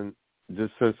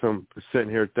I'm sitting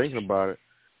here thinking about it,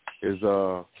 is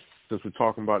since we're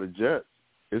talking about the Jets,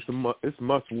 it's a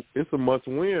must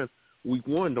win week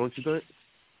 1, don't you think?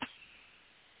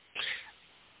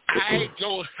 I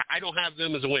don't have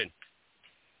them as a win.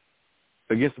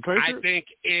 Against the Patriots? I think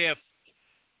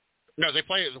they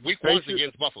play week 1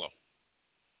 against Buffalo.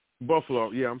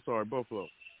 Buffalo, yeah, I'm sorry, Buffalo.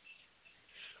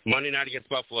 Monday night against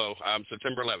Buffalo,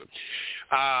 September 11th.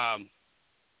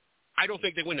 I don't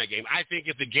think they win that game. I think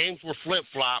if the games were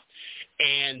flip-flop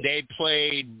and they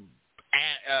played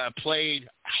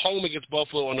home against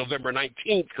Buffalo on November 19th,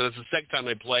 because it's the second time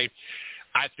they played,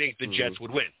 I think the Jets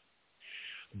would win.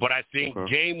 But I think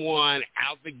game 1,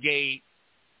 out the gate,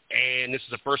 and this is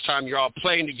the first time you're all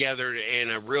playing together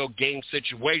in a real game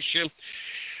situation,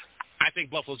 I think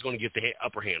Buffalo's going to get the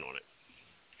upper hand on it.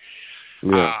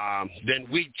 Yeah. Then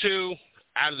week 2,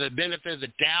 out of the benefit of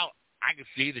the doubt, I could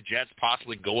see the Jets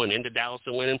possibly going into Dallas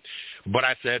and winning. But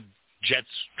I said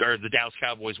the Dallas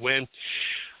Cowboys win.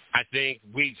 I think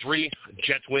week 3,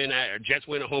 Jets win at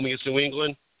home against New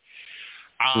England.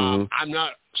 I'm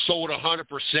not sold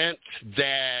 100%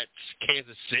 that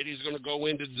Kansas City is going to go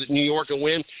into New York and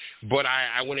win, but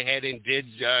I went ahead and did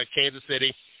Kansas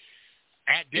City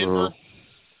at Denver.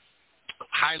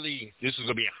 This is going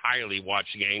to be a highly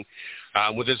watched game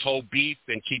with this whole beef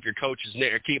and keep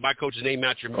my coach's name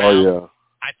out your mouth. Oh yeah.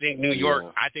 I think New York.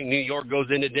 I think New York goes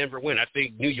into Denver win. I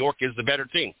think New York is the better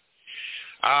team.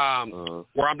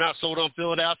 Where I'm not sold on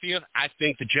Philadelphia, I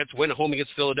think the Jets win at home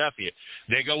against Philadelphia.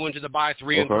 They go into the bye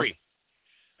 3-3.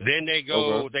 Then they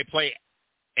go. They play.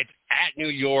 It's at New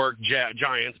York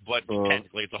Giants, but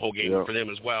technically it's a whole game for them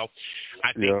as well.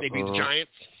 I think they beat the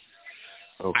Giants.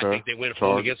 I think they win at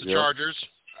home against the Chargers.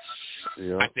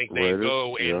 I think they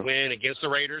go and win against the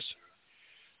Raiders.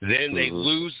 Then they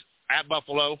lose at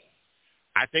Buffalo.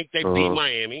 I think they beat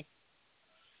Miami.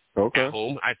 At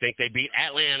home. I think they beat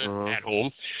Atlanta at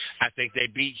home. I think they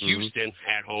beat Houston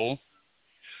at home.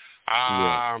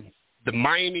 The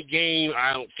Miami game,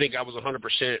 I don't think I was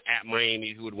 100% at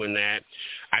Miami who would win that.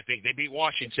 I think they beat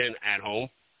Washington at home.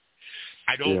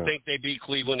 I don't think they beat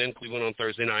Cleveland in Cleveland on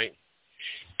Thursday night.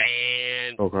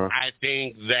 And I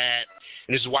think that,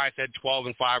 and this is why I said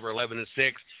 12-5 or 11-6,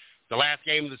 the last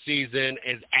game of the season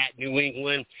is at New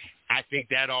England. I think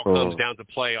that all comes down to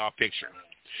playoff picture.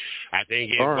 I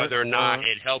think whether or not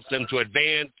it helps them to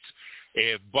advance,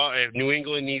 if New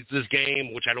England needs this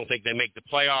game, which I don't think they make the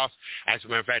playoffs. As a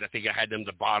matter of fact, I think I had them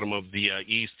the bottom of the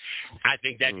East. I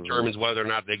think that determines whether or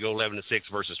not they go 11-6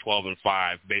 versus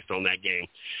 12-5 based on that game.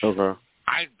 Okay.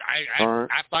 I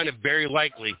I find it very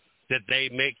likely that they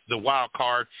make the wild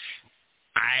card.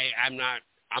 I'm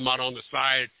not on the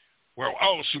side where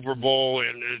Super Bowl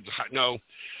and no,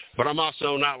 but I'm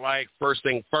also not like first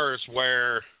thing first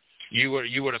where you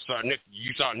would have thought Nick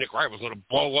Wright was going to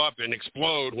blow up and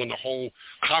explode when the whole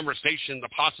conversation, the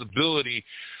possibility,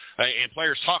 and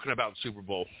players talking about the Super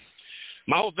Bowl.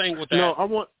 My whole thing with that. No, I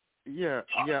want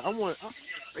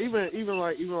even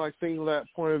like things from that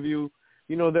point of view.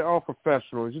 You know, they're all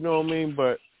professionals. You know what I mean?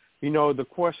 But you know, the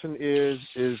question is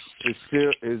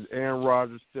Aaron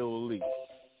Rodgers still elite?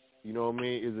 You know what I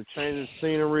mean? Is a change of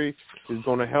scenery is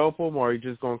going to help him, or he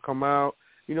just going to come out?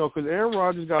 You know, because Aaron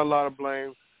Rodgers got a lot of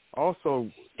blame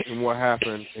also in what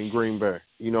happened in Green Bay.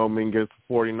 You know what I mean? Against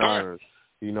the 49ers.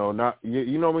 You know,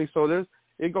 you know what I mean? So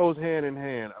it goes hand in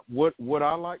hand. Would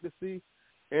I like to see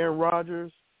Aaron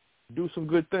Rodgers do some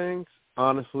good things?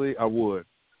 Honestly, I would.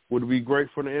 Would it be great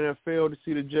for the NFL to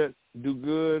see the Jets do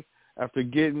good after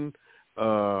getting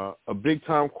a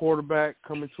big-time quarterback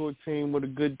coming to a team with a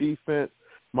good defense?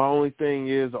 My only thing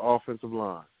is the offensive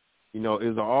line. You know,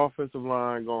 is the offensive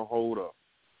line going to hold up?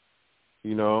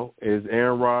 You know, is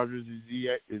Aaron Rodgers, is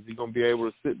he going to be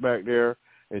able to sit back there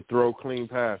and throw clean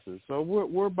passes? So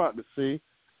we're about to see.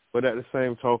 But at the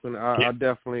same token, I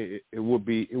definitely it would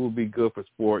be good for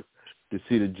sports to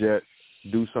see the Jets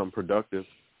do something productive.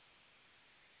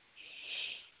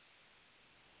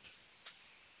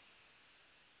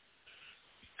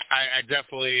 I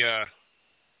definitely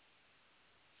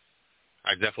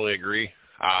agree.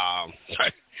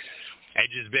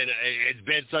 It's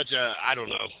been such a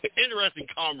interesting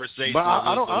conversation. But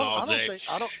I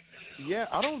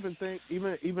don't even think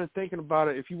even thinking about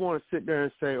it. If you want to sit there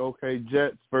and say, okay,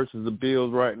 Jets versus the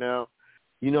Bills right now,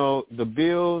 you know the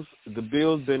Bills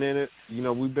been in it. You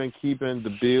know, we've been keeping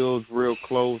the Bills real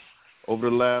close over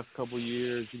the last couple of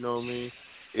years. You know what I mean?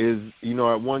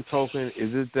 At one token,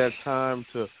 is it that time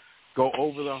to go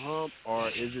over the hump, or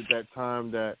is it that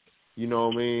time that, you know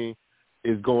what I mean,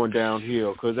 is going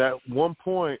downhill? Because at one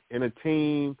point in a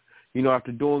team, you know,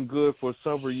 after doing good for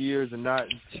several years and not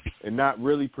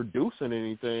really producing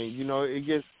anything, you know,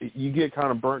 you get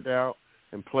kind of burnt out,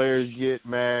 and players get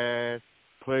mad.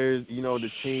 Players, you know, the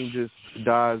team just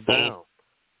dies down.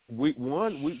 Week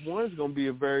one is going to be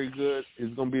a very good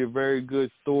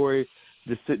story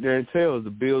to sit there and tell. Is the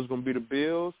Bills going to be the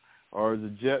Bills, or is the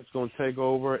Jets going to take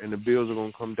over and the Bills are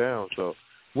going to come down? So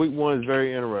week one is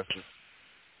very interesting.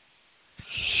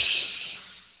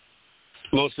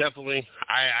 Most definitely.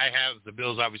 I have the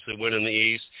Bills obviously winning the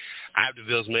East. I have the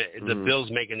Bills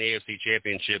making the AFC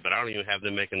Championship, but I don't even have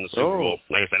them making the Super Bowl.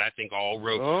 Like I said, I think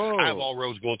I have all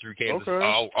roads going through Kansas.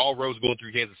 Okay. All roads going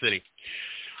through Kansas City.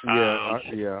 I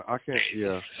can't.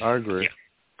 Yeah, I agree.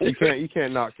 Yeah. You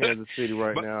can't knock Kansas City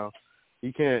right now.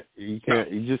 You can't.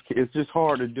 It's just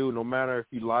hard to do. No matter if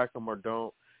you like them or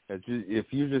don't.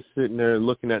 If you're just sitting there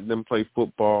looking at them play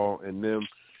football and them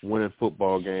winning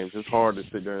football games, it's hard to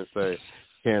sit there and say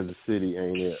Kansas City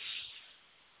ain't it.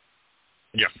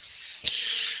 Yeah.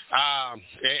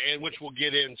 And which we'll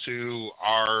get into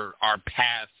our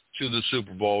path to the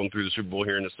Super Bowl and through the Super Bowl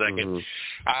here in a second.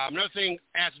 Mm-hmm. Another thing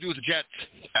has to do with the Jets,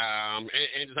 and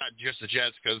it's not just the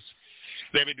Jets because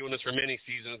they've been doing this for many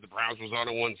seasons. The Browns was on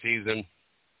it one season,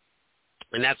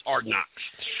 and that's Hard Knocks.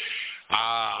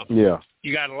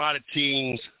 You got a lot of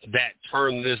teams that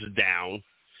turn this down.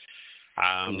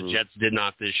 The Jets did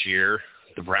not this year.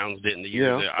 The Browns didn't the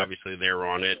year that obviously they were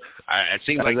on it. It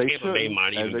seems like Tampa Bay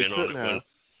might even been on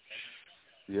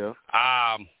it.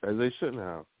 As they shouldn't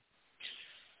have.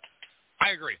 I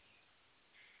agree.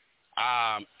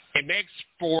 It makes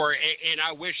for, and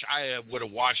I wish I would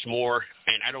have watched more,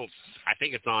 and I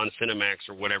think it's on Cinemax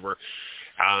or whatever,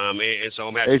 and so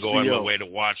I'm going to have to go on my way to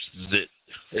watch is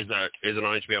it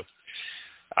on HBO?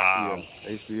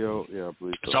 HBO, I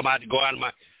believe so. So I'm about to go on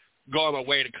my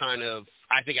way to kind of,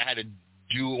 I think I had to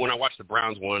do, when I watched the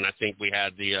Browns one, I think we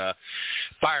had the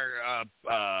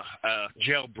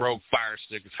jailbroke Fire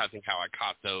Stick is I think how I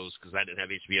caught those because I didn't have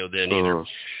HBO then either.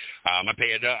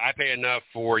 I pay enough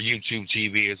for YouTube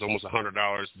TV. It's almost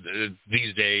 $100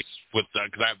 these days because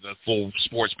I have the full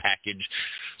sports package.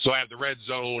 So I have the Red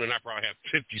Zone, and I probably have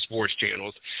 50 sports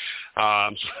channels. So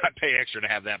I pay extra to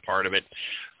have that part of it.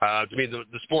 To me,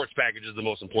 the sports package is the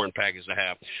most important package to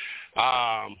have.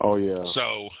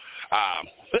 So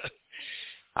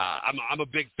I'm a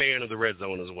big fan of the Red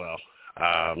Zone as well.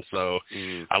 I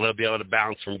love being able to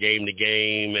bounce from game to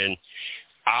game, and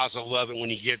I also love it when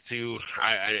you get to,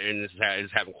 and this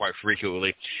is happened quite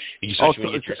frequently, especially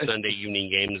when you get your Sunday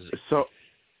evening games.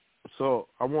 So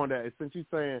I want that, since you're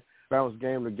saying bounce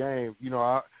game to game,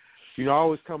 I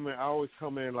always come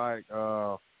in like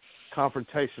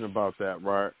confrontation about that,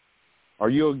 right? Are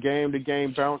you a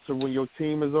game-to-game bouncer when your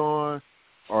team is on,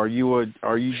 or are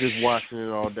you just watching it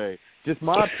all day? Just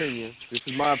my opinion. This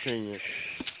is my opinion.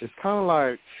 It's kind of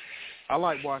like I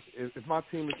like watching. If my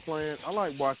team is playing, I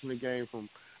like watching the game from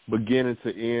beginning to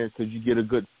end because you get a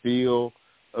good feel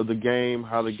of the game,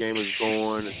 how the game is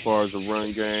going as far as the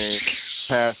run game,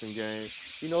 passing game.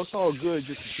 You know, it's all good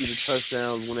just to see the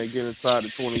touchdowns when they get inside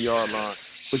the 20-yard line,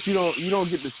 but you don't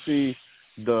get to see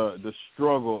the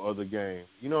struggle of the game.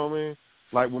 You know what I mean?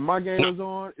 Like when my game is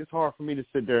on, it's hard for me to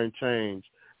sit there and change,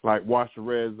 like watch the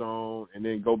red zone and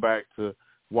then go back to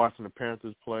watching the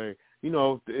Panthers play. You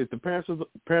know, if the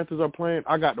Panthers are playing,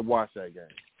 I got to watch that game.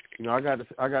 You know, I got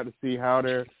to see how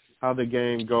the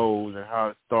game goes and how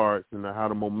it starts and how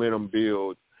the momentum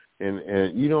builds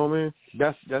and you know what I mean?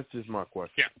 That's just my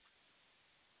question. Yeah.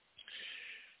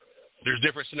 There's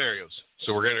different scenarios,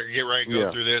 so we're gonna get right and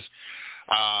go through this.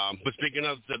 But speaking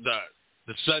of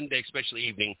the Sunday, especially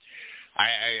evening,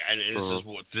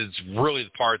 this is really the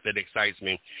part that excites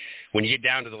me. When you get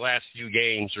down to the last few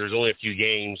games, there's only a few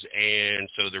games, and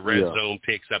so the red zone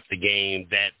picks up the game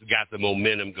that got the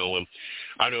momentum going.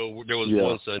 I know there was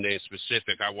one Sunday in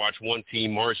specific. I watched one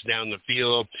team march down the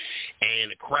field, and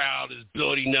the crowd is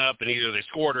building up, and either they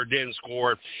scored or didn't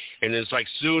score, and it's like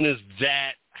soon as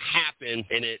that happened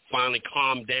and it finally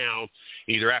calmed down,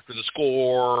 either after the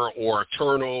score or a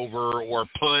turnover or a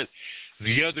punt,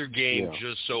 the other game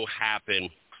just so happened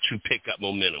to pick up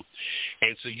momentum.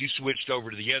 And so you switched over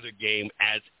to the other game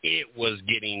as it was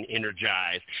getting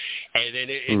energized. And then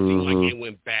it seemed like it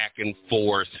went back and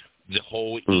forth the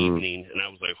whole evening. And I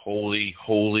was like, holy,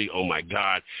 oh, my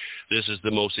God, this is the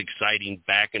most exciting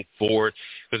back and forth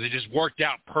because it just worked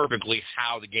out perfectly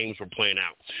how the games were playing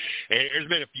out. And there's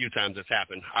been a few times that's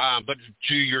happened. But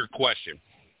to your question,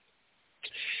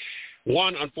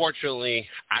 one, unfortunately,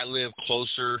 I live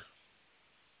closer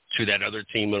to that other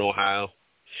team in Ohio.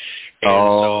 And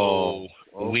so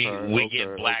we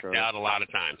get blacked out a lot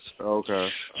of times. Okay.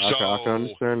 So I can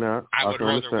understand that. I would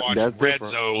rather watch Red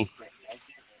Zone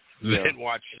than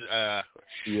watch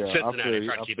Cincinnati. I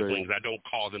try to keep it clean because I don't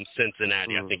call them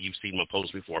Cincinnati. I think you've seen my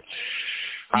post before.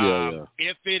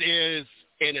 If it is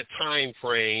in a time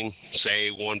frame, say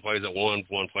one plays at 1,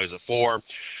 one plays at 4,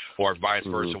 or vice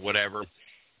versa, whatever,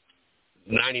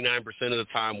 99% of the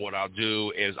time what I'll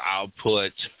do is I'll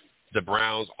put the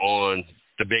Browns on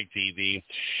the big TV,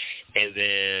 and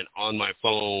then on my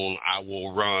phone I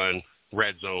will run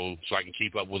Red Zone so I can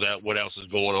keep up with what else is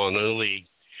going on in the league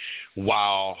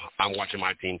while I'm watching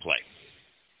my team play.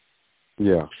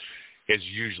 Yeah. It's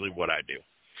usually what I do.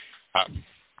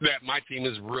 That my team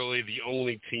is really the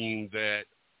only team that,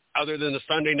 other than the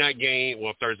Sunday night game,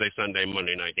 well, Thursday, Sunday,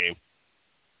 Monday night game,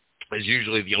 is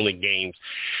usually the only games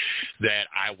that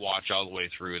I watch all the way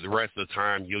through. The rest of the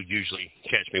time, you'll usually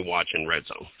catch me watching Red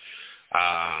Zone.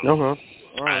 All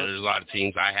right. There's a lot of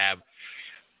teams I have,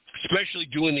 especially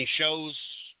doing these shows,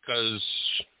 because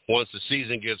once the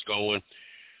season gets going,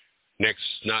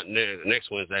 not next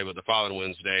Wednesday, but the following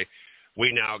Wednesday,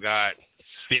 we now got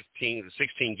 16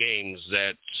 games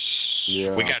that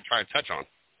we got to try to touch on.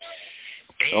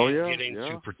 And get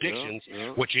into predictions,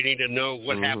 what you need to know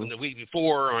what happened the week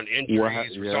before on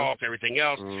injuries, results, everything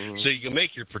else, so you can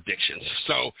make your predictions.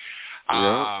 So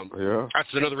that's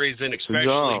another reason,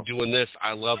 especially doing this,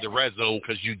 I love the Red Zone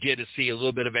because you get to see a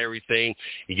little bit of everything.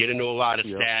 You get to know a lot of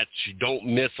stats. You don't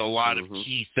miss a lot of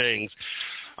key things.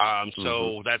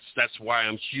 So that's why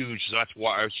I'm huge. That's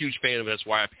why I'm a huge fan of it. That's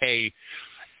why I pay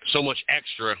so much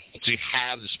extra to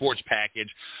have the sports package,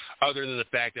 other than the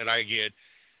fact that I get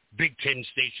Big Ten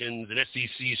stations and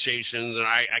SEC stations, and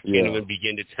I can't even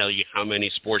begin to tell you how many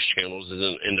sports channels is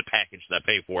in the package that I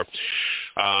pay for.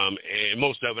 And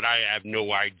most of it I have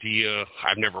no idea.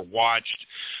 I've never watched.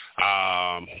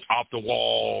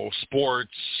 Off-the-wall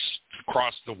sports,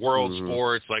 across-the-world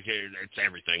sports, like it's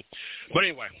everything. But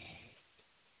anyway,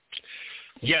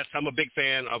 yes, I'm a big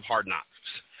fan of Hard Knocks.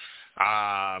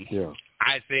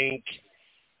 I think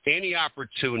any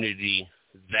opportunity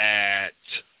that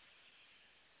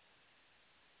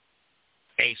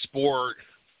a sport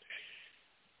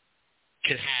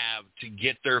can have to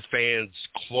get their fans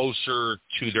closer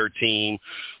to their team,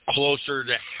 closer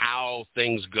to how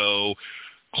things go,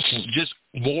 just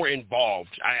more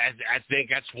involved. I think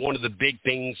that's one of the big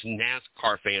things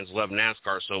NASCAR fans love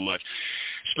NASCAR so much,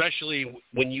 especially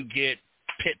when you get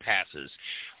pit passes,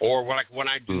 or when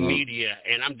I do media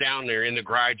and I'm down there in the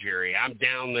garage area, I'm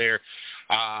down there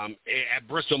at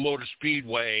Bristol Motor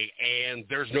Speedway, and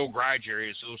there's no garage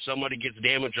area, so if somebody gets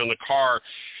damage on the car,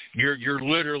 you could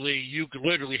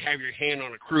literally have your hand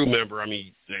on a crew member. I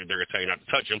mean, they're going to tell you not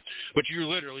to touch them, but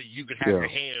you could have your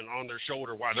hand on their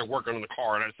shoulder while they're working on the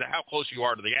car, and that's how close you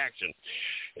are to the action,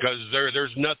 because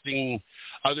there's nothing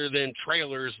other than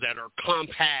trailers that are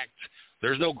compact.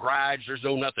 There's no garage. There's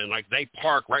no nothing. Like, they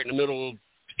park right in the middle of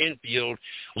the infield,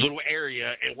 little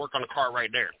area, and work on the car right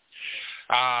there.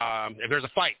 If there's a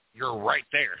fight, you're right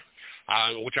there,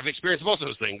 which I've experienced most of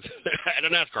those things at a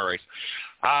NASCAR race.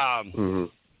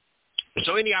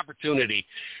 So any opportunity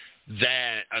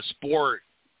that a sport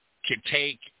could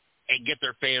take and get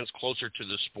their fans closer to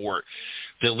the sport,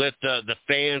 to let the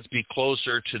fans be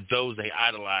closer to those they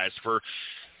idolize, for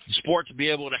the sport to be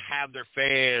able to have their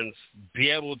fans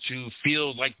be able to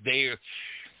feel like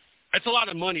it's a lot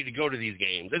of money to go to these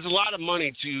games. There's a lot of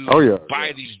money to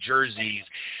buy these jerseys,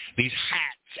 these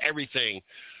hats, everything.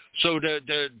 So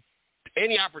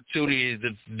any opportunity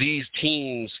that these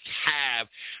teams have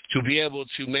to be able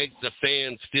to make the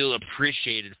fans feel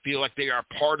appreciated, feel like they are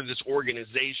part of this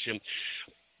organization,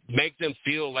 make them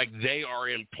feel like they are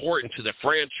important to the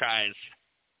franchise,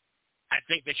 I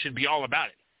think they should be all about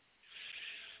it.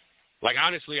 Like,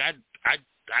 honestly, I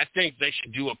think they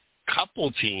should do a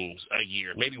couple teams a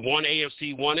year, maybe one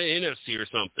AFC, one NFC or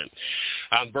something,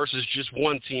 versus just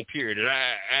one team, period. And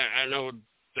I know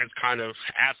that's kind of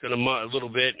asking them a little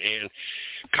bit and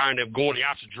kind of going the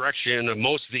opposite direction that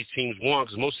most of these teams want,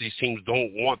 because most of these teams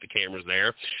don't want the cameras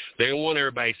there. They don't want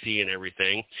everybody seeing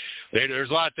everything. There's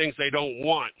a lot of things they don't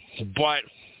want, but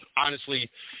honestly,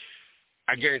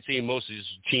 I guarantee most of these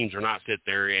teams are not sit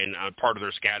there and part of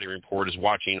their scouting report is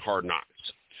watching Hard Knocks.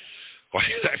 I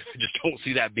just don't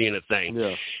see that being a thing.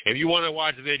 Yeah. If you want to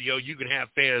watch the video, you can have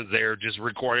fans there just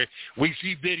recording. We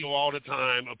see video all the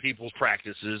time of people's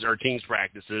practices, our team's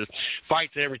practices,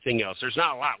 fights, and everything else. There's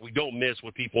not a lot we don't miss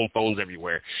with people on phones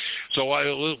everywhere. So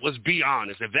let's be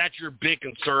honest. If that's your big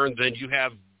concern, then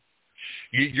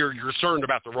you're concerned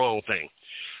about the wrong thing.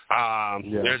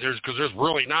 Because there's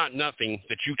really nothing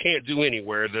that you can't do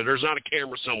anywhere, that there's not a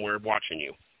camera somewhere watching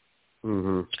you.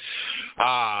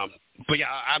 But yeah,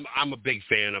 I'm a big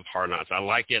fan of Hard Knocks. I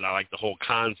like it. I like the whole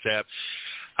concept.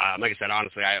 Like I said,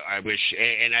 honestly, I wish,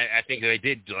 and I think they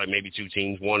did like maybe two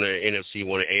teams, one at NFC,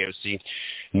 one at AFC.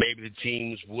 Maybe the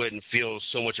teams wouldn't feel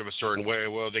so much of a certain way.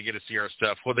 Well, they get to see our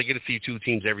stuff. Well, they get to see two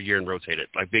teams every year and rotate it.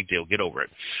 Like, big deal. Get over it.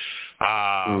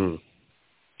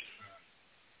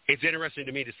 It's interesting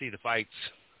to me to see the fights.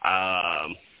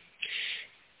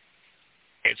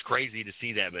 It's crazy to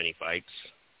see that many fights.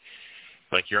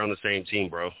 Like, you're on the same team,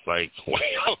 bro. Like, what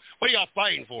are y'all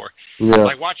fighting for? Yeah.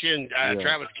 Like, watching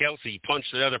Travis Kelce punch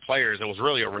the other players, and it was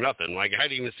really over nothing. Like, I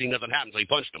didn't even see nothing happen until he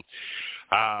punched them.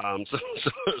 So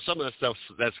some of the stuff,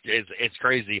 it's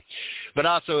crazy. But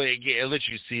also, it lets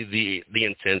you see the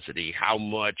intensity, how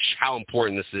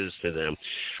important this is to them,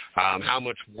 how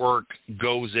much work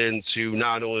goes into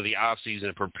not only the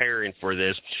offseason preparing for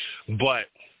this, but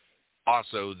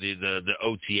also the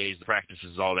OTAs, the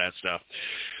practices, all that stuff.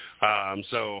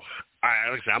 So,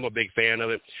 like I said, I'm a big fan of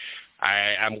it.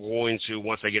 I'm going to,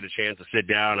 once I get a chance to sit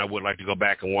down, I would like to go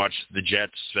back and watch the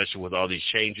Jets, especially with all these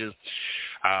changes.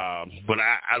 But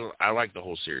I like the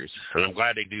whole series, and I'm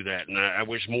glad they do that. And I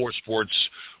wish more sports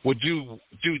would do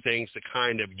things to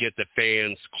kind of get the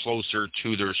fans closer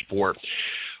to their sport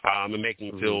and make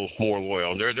them feel more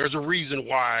loyal. There's a reason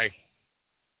why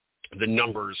the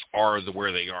numbers are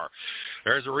where they are.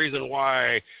 There's a reason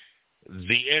why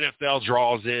the NFL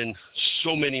draws in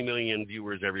so many million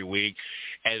viewers every week,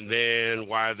 and then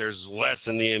why there's less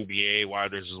in the NBA, why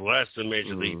there's less in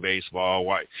Major League Baseball,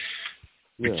 why?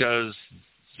 Because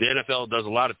the NFL does a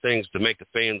lot of things to make the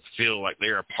fans feel like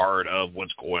they're a part of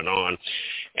what's going on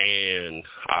and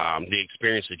the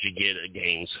experience that you get at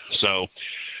games. So,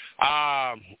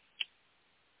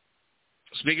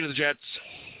 speaking of the Jets,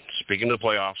 speaking of the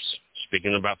playoffs,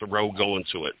 speaking about the road going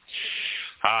to it,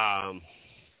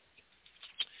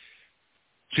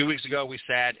 2 weeks ago, we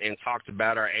sat and talked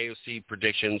about our AFC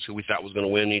predictions, who we thought was going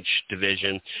to win each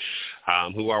division,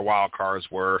 who our wild cards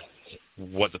were,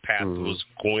 what the path was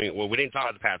going. Well, we didn't talk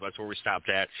about the path. That's where we stopped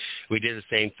at. We did the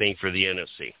same thing for the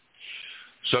NFC.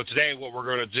 So today what we're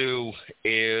going to do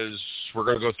is we're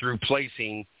going to go through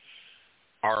placing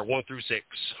our 1 through 6,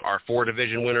 our 4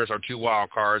 division winners, our 2 wild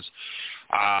cards,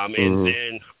 and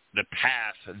then the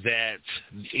path that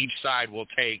each side will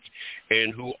take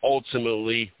and who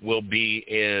ultimately will be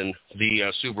in the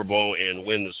Super Bowl and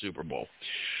win the Super Bowl.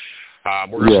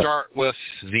 We're going to start with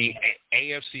the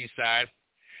AFC side.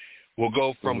 We'll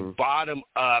go from bottom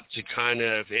up to kind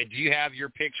of. Do you have your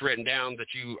picks written down that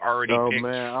you already picked? Oh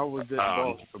man, I was just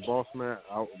boss man.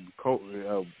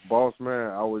 Boss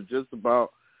man, I was just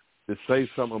about to say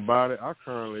something about it. I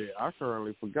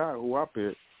currently forgot who I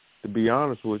picked. To be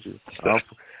honest with you,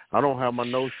 I don't have my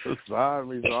notes beside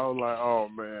me, so I was like, oh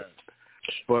man.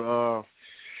 But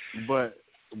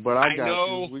I got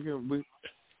you.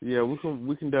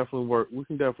 We can definitely work. We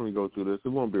can definitely go through this. It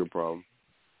won't be a problem.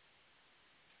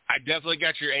 I definitely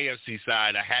got your AFC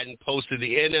side. I hadn't posted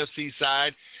the NFC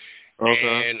side,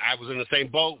 okay. And I was in the same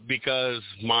boat because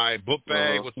my book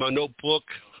bag with my notebook,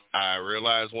 I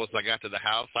realized once I got to the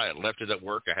house, I had left it at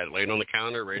work. I had it laid on the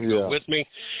counter, ready to go with me.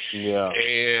 Yeah.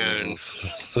 And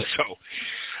so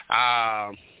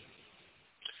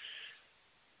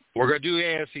we're going to do the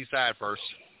AFC side first.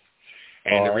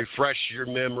 And to refresh your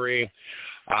memory,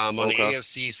 on the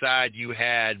AFC side, you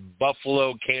had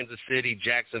Buffalo, Kansas City,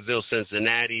 Jacksonville,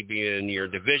 Cincinnati being your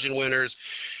division winners,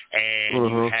 and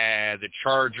you had the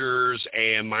Chargers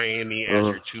and Miami as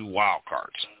your two wild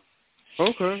cards.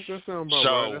 Okay, that sounds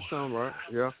right. That sounds right,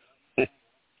 yeah.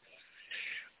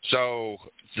 So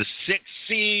the 6th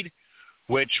seed,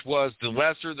 which was the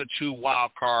lesser of the two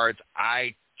wild cards,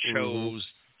 I chose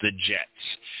the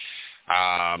Jets.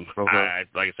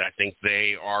 Like I said, I think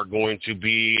they are going to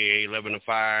be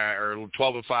 11-5 or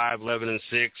 12-5,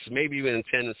 11-6, maybe even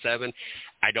 10-7.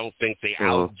 I don't think they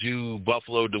outdo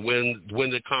Buffalo to win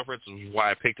the conference, which is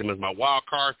why I picked them as my wild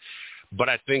card. But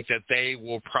I think that they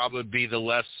will probably be the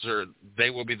lesser. They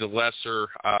will be the lesser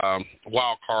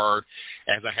wild card,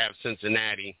 as I have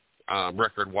Cincinnati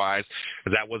record-wise.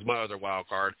 That was my other wild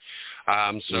card.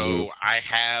 So I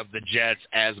have the Jets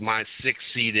as my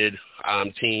 6th-seeded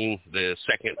team, the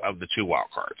second of the two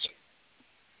wild cards.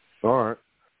 All right.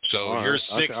 So your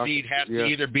 6th seed has to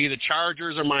either be the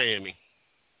Chargers or Miami.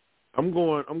 I'm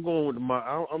going with I'm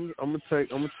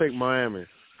gonna take Miami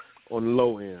on the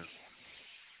low end.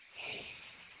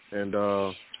 And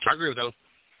I agree with that.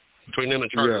 Between them and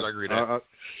Chargers, I agree with that.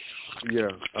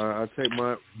 I take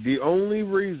the only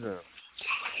reason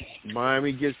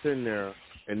Miami gets in there,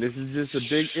 and this is just a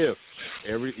big if.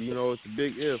 It's a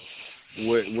big if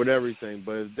with everything,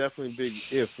 but it's definitely a big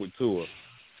if with Tua.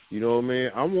 You know what I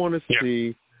mean? I want to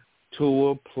see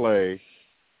Tua play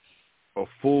a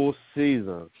full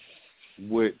season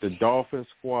with the Dolphin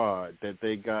squad that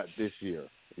they got this year.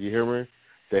 You hear me?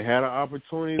 They had an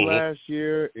opportunity last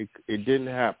year. It didn't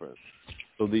happen.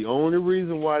 So the only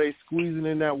reason why they squeezing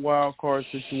in that wild card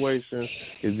situation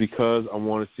is because I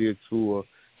want to see a Tua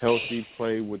healthy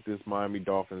play with this Miami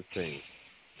Dolphins team.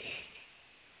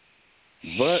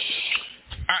 But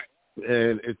I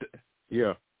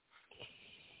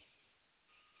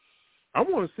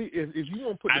want to see if you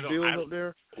want to put the Bills up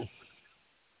there.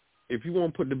 If you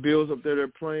want to put the Bills up there, they're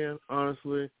playing.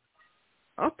 Honestly,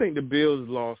 I think the Bills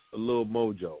lost a little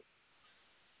mojo.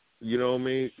 You know what I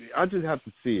mean? I just have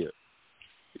to see it.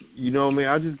 You know what I mean?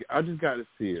 I just got to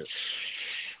see it.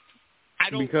 I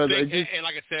don't think, and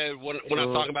like I said, when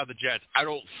I'm talking about the Jets, I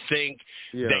don't think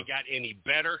they got any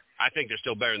better. I think they're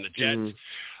still better than the Jets.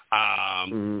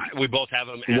 We both have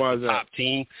them as the top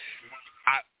team.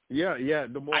 The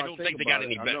more I don't think they got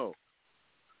any better. I know.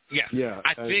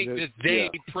 I think that they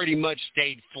pretty much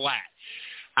stayed flat.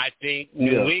 I think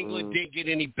New England didn't get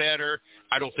any better.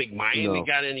 I don't think Miami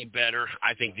got any better.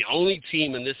 I think the only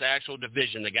team in this actual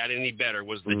division that got any better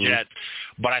was the Jets,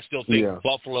 but I still think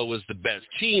Buffalo was the best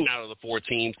team out of the 4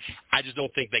 teams. I just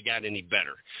don't think they got any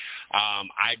better.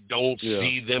 I don't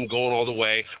see them going all the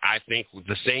way. I think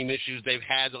the same issues they've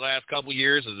had the last couple of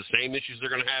years are the same issues they're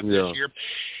going to have this year.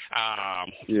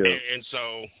 And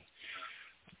so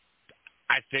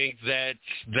I think that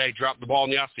they dropped the ball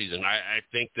in the offseason. I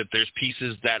think that there's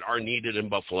pieces that are needed in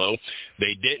Buffalo.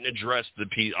 They didn't address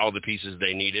all the pieces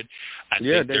they needed. I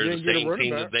think they're the same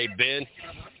team that they've been.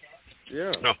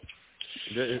 Yeah. No.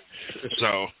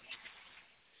 So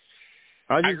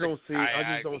I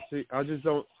just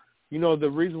don't. You know, the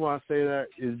reason why I say that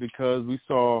is because we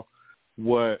saw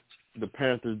what the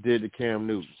Panthers did to Cam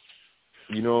Newton.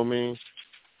 You know what I mean?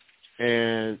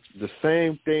 And the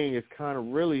same thing is kind of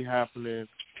really happening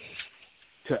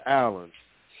to Allen.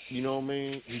 You know what I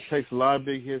mean? He takes a lot of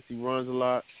big hits. He runs a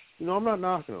lot. You know, I'm not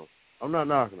knocking him.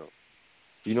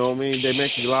 You know what I mean? They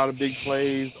make a lot of big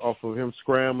plays off of him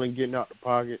scrambling, getting out the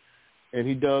pocket. And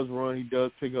he does run. He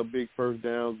does pick up big first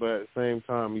downs, but at the same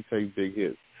time, he takes big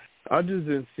hits. I just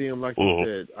didn't see him, like you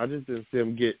said, I just didn't see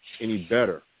him get any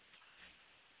better.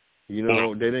 You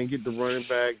know, they didn't get the running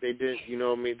back. They didn't, you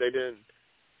know what I mean? They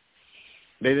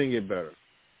didn't get better.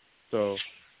 So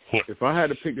if I had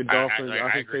to pick the Dolphins,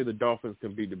 I can say the Dolphins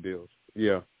can beat the Bills.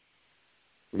 Yeah.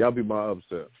 That'll be my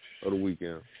upset. of the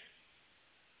weekend?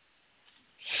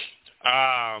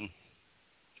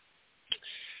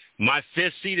 My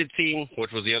fifth-seeded team,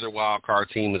 which was the other wild card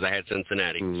team, is I had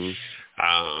Cincinnati.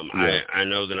 Mm-hmm. I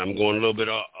know that I'm going a little bit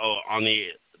on the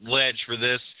ledge for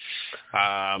this,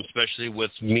 especially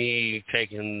with me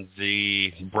taking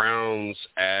the Browns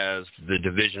as the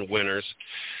division winners.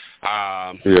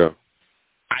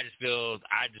 I just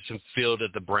feel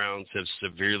that the Browns have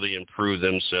severely improved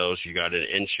themselves. You got an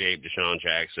in-shape Deshaun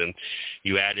Jackson.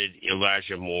 You added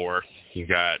Elijah Moore. You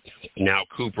got now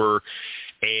Cooper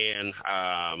and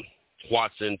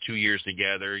Watson 2 years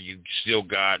together. You still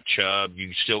got Chubb.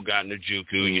 You still got Njoku.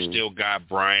 You still got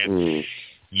Bryant.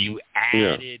 You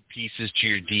added pieces to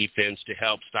your defense to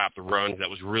help stop the run. That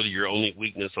was really your only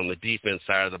weakness on the defense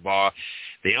side of the ball.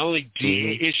 The only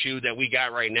issue that we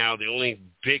got right now, the only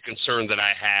big concern that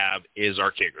I have is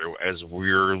our kicker, as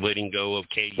we're letting go of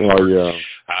KU.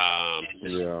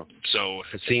 So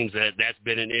it seems that that's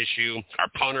been an issue. Our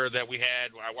punter that we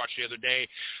had, I watched the other day,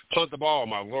 punt the ball.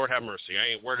 My Lord have mercy.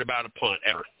 I ain't worried about a punt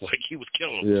ever. Like, he was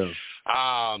killing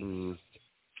them.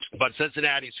 But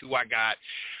Cincinnati's who I got.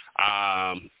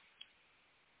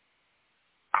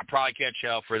 I'll probably catch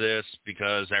hell for this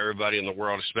because everybody in the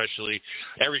world, especially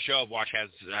every show I've watched,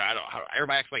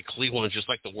 everybody acts like Cleveland's just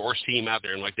like the worst team out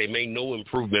there, and like they made no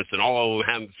improvements, and all of them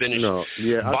haven't finished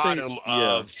bottom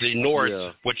of the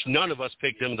North, which none of us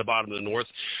picked them at the bottom of the North.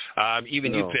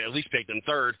 Even you at least picked them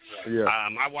third.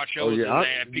 I watch shows and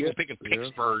they have people picking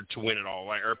Pittsburgh to win it all,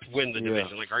 like, or win the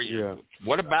division. Like, are you?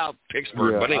 What about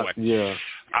Pittsburgh? But anyway,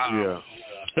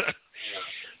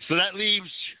 so that leaves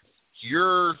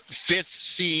your fifth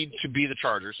seed to be the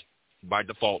Chargers by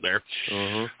default there.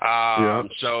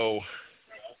 So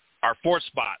our fourth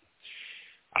spot,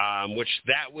 which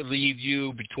that would leave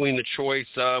you between the choice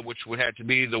of, which would have to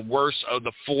be the worst of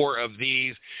the four of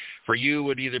these. For you,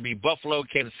 would either be Buffalo,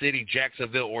 Kansas City,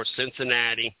 Jacksonville, or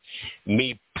Cincinnati.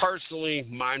 Me personally,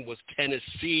 mine was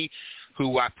Tennessee,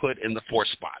 who I put in the fourth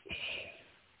spot.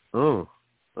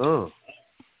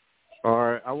 All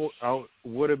right,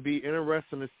 would it be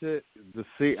interesting to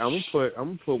see? I'm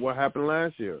gonna put what happened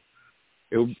last year.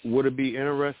 Would it be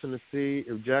interesting to see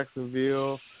if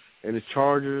Jacksonville and the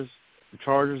Chargers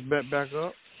bet back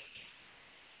up?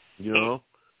 You know,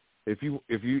 if you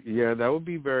that would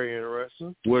be very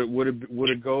interesting. Would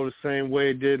it go the same way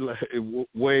it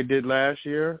did last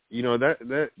year? You know,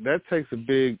 that takes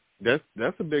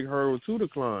that's a big hurdle too to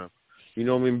climb. You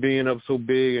know what I mean? Being up so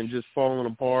big and just falling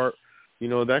apart. You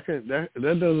know, that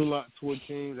does a lot to a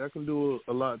team. That can do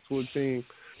a lot to a team,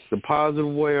 the positive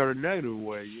way or the negative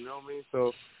way. You know what I mean?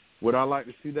 So, would I like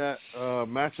to see that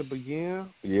matchup again?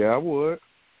 Yeah, I would.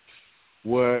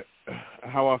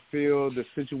 How I feel the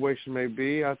situation may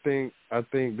be, I think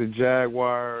the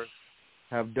Jaguars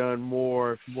have done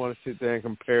more. If you want to sit there and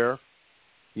compare,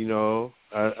 you know,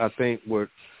 I think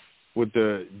with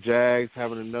the Jags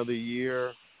having another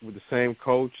year with the same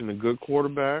coach and a good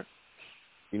quarterback.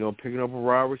 You know, picking up a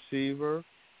wide receiver.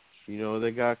 You know,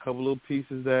 they got a couple little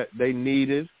pieces that they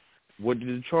needed. What did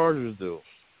the Chargers do?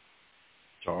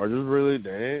 Chargers really,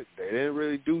 they didn't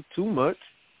really do too much.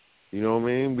 You know what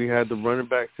I mean? We had the running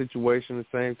back situation, the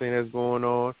same thing that's going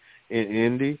on in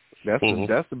Indy. That's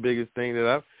the biggest thing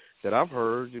that I've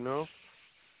heard. You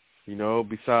know,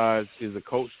 besides is the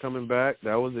coach coming back?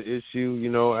 That was the issue. You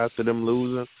know, after them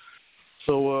losing.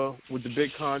 So with the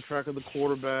big contract of the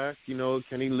quarterback, you know,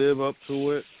 can he live up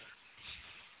to it?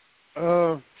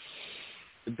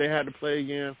 If they had to play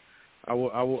again, I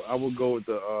would go with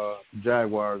the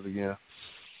Jaguars again.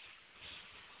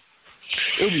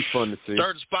 It'll be fun to see.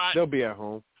 Third spot. They'll be at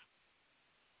home.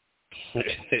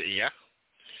 Yeah.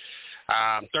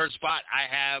 Third spot, I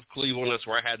have Cleveland. That's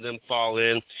where I had them fall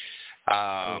in.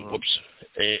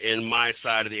 In my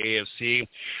side of the AFC.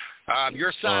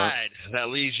 Your side, that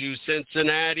leaves you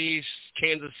Cincinnati,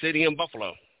 Kansas City, and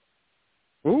Buffalo.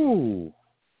 Ooh.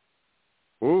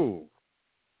 All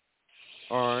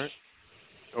right.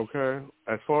 Okay.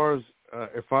 As far as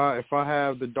if I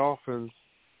have the Dolphins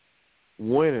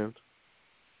winning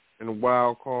in a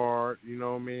wild card, you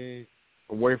know what I mean,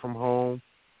 away from home,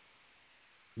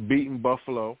 beating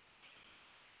Buffalo,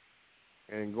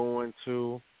 and going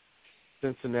to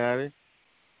Cincinnati.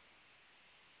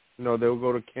 No, they'll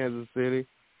go to Kansas City.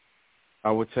 I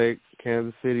would take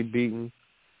Kansas City beating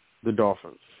the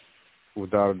Dolphins,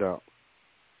 without a doubt.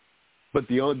 But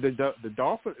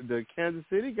the Kansas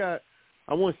City got,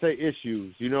 I won't say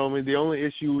issues. You know what I mean? The only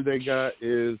issue they got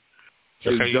is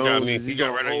Okay, you got me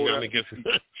confused.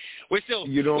 We're still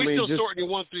sorting your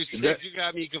 1 through 6. You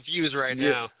got me confused right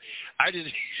now. I just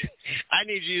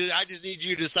need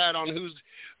you to decide on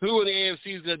who in the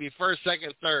AFC is going to be first,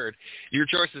 second, third. Your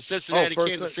choice is Cincinnati,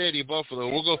 Kansas City, Buffalo.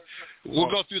 We'll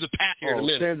go through the path here in a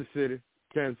minute.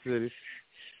 Kansas City.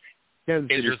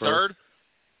 Is your first. third?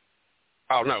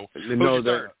 Oh no. Who's your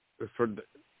third?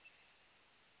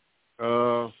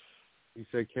 You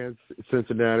said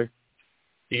Cincinnati.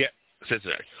 Yeah,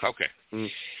 Cincinnati. Okay.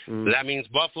 Mm-hmm. That means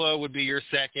Buffalo would be your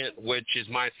second, which is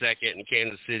my second, and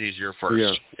Kansas City is your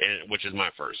first, which is my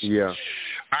first. Yeah. All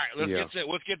right,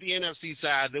 let's get the NFC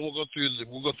side, then we'll go through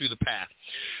the path.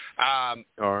 All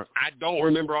right. I don't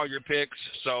remember all your picks,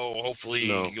 so hopefully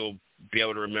you'll be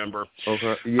able to remember.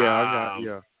 Okay.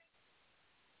 Yeah,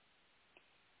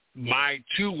 My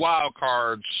two wild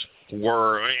cards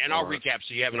were, and I'll recap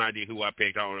so you have an idea who I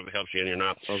picked. I don't know if it helps you any or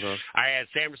not. Okay. I had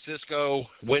San Francisco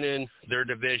winning their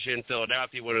division,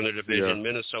 Philadelphia winning their division,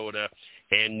 Minnesota,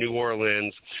 and New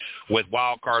Orleans, with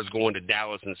wild cards going to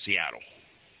Dallas and Seattle.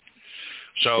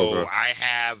 So I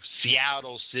have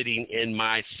Seattle sitting in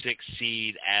my 6th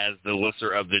seed as the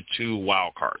lesser of the two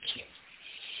wild cards.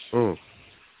 Okay.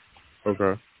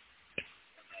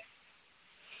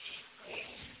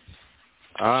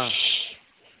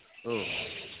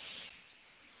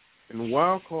 In the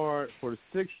wild card for the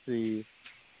 6th seed,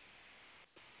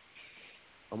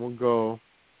 I'm going to go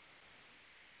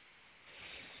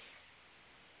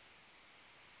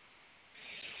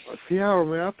Seattle,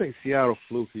 man. I think Seattle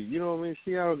fluky. You know what I mean?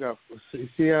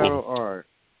 Seattle, all right.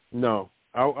 No.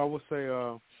 I would say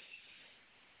I'm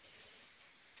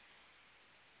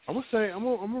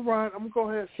gonna go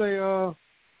ahead and say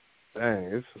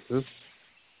it's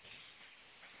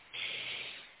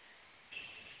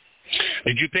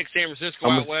Did you pick San Francisco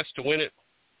out west to win it?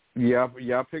 Yeah,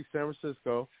 I picked San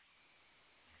Francisco.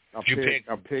 You picked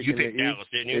Dallas,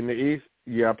 didn't you? In the East,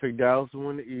 I picked Dallas to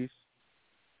win the East.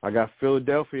 I got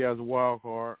Philadelphia as a wild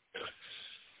card.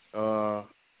 I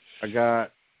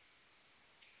got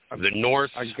the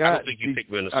North. I don't think you picked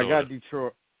Minnesota. I got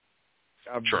Detroit.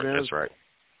 Detroit, that's right.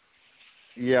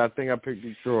 Yeah, I think I picked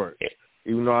Detroit,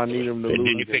 even though I need them to lose.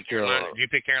 Did you pick Carolina? Did you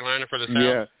pick Carolina for the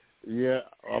South? Yeah,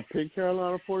 I'll pick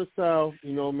Carolina for the South.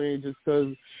 You know what I mean? Just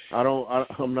because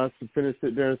I'm not finna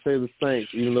sit there and say the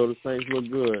Saints, even though the Saints look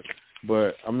good.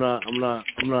 But I'm not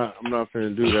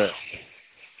finna do that.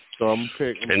 So I'm gonna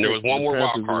pick. And there was one more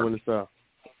wild card. Win the South.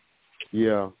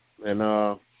 Yeah, and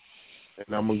I'm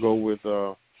gonna go with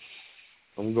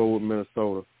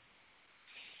Minnesota.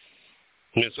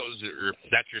 Minnesota,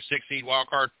 that's your 6th seed wild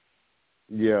card?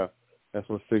 Yeah, that's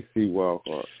my 6th seed wild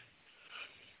card.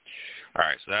 All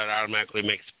right, so that automatically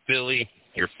makes Philly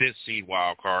your 5th seed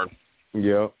wild card.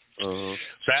 Yeah. So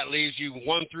that leaves you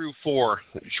 1 through 4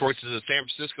 choices of San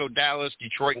Francisco, Dallas,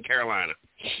 Detroit, and Carolina.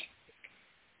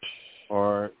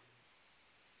 All right.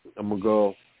 I'm gonna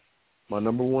go my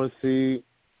number 1 seed.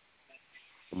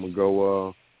 I'm gonna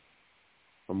go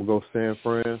San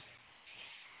Fran.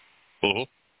 Mm-hmm.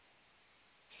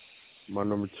 My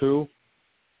number 2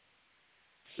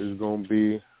 is gonna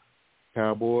be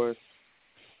Cowboys.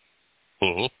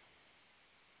 Mm-hmm.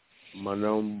 My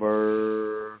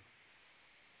number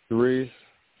 3 is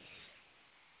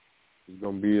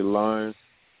gonna be the Lions.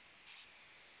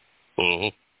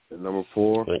 Mm-hmm. And number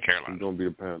 4 is gonna be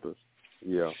the Panthers.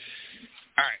 Yeah. All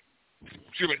right.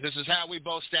 Schubert, this is how we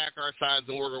both stack our sides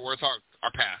and we're our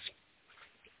pass.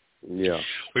 Yeah.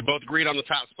 We both agreed on the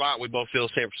top spot. We both feel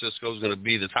San Francisco is going to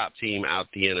be the top team out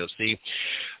the NFC.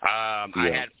 I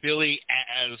had Philly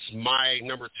as my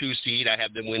number 2 seed. I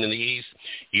have them winning the East.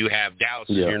 You have Dallas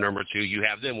as your number 2. You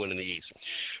have them winning the East.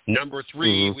 Number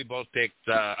 3, we both picked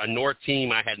a North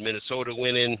team. I had Minnesota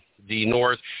winning the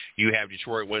North. You have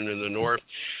Detroit winning the North.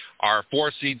 Our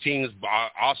 4 seed teams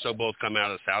also both come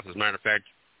out of the South. As a matter of fact,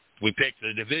 we picked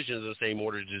the divisions in the same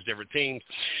order, just different teams.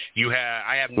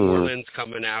 I have New Orleans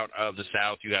coming out of the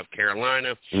South. You have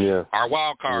Carolina. Yeah. Our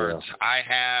wild cards, I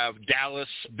have Dallas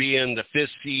being the 5th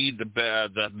seed, the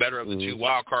better of the 2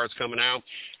 wild cards coming out.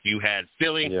 You had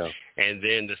Philly. Yeah. And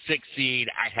then the 6th seed,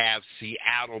 I have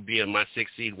Seattle being my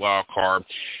 6th seed wild card.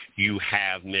 You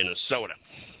have Minnesota.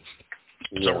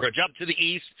 Yeah. So we're going to jump to the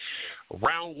East.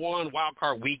 Round 1, wild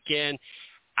card weekend.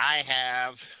 I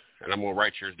have, and I'm going to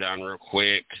write yours down real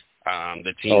quick.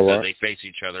 The teams that they face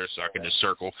each other, so I can just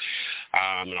circle,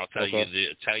 and I'll tell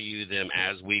you them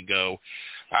as we go.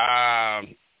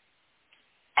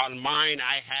 On mine,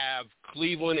 I have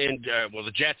Cleveland and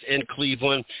the Jets in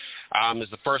Cleveland is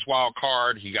the first wild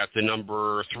card. You got the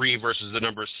number 3 versus the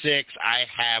number 6. I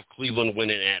have Cleveland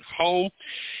winning at home,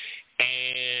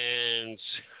 and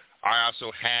I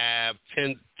also have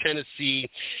Cincinnati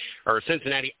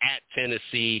at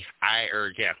Tennessee.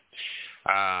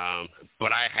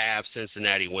 But I have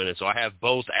Cincinnati winning. So I have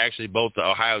both the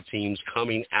Ohio teams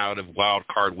coming out of Wild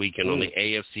Card Weekend on the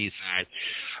AFC side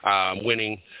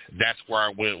winning. That's where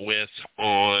I went with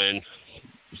on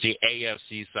the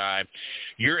AFC side.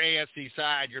 Your AFC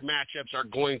side, your matchups are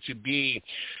going to be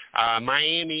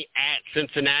Miami at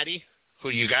Cincinnati. Who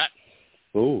you got?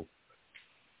 Ooh.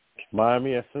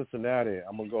 Miami at Cincinnati.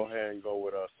 I'm going to go ahead and go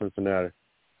with Cincinnati.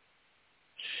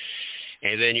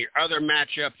 And then your other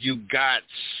matchup, you got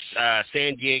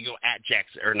San Diego at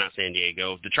Jackson, or not San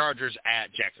Diego, the Chargers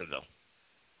at Jacksonville.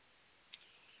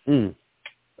 I'm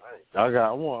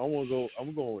going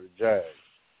with the Jags.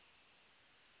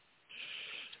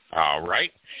 All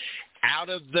right. Out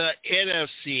of the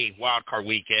NFC wildcard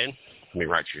weekend, let me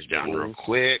write yours down real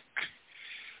quick.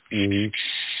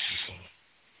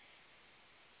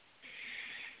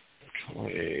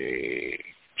 Wait.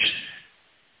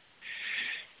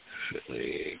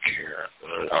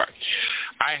 All right.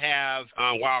 I have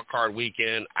on wild card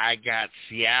weekend, I got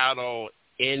Seattle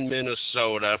in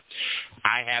Minnesota.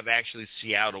 I have actually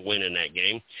Seattle winning that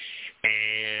game.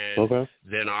 And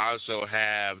then I also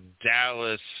have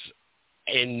Dallas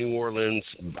in New Orleans.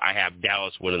 I have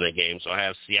Dallas winning the game. So I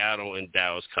have Seattle and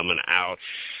Dallas coming out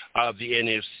of the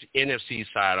NFC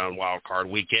side on wild card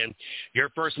weekend. Your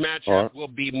first matchup will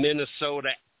be Minnesota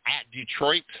at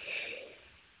Detroit.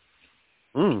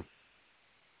 I'm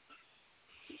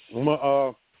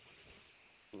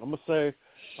gonna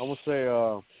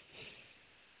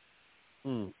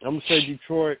say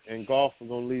Detroit, and Goff are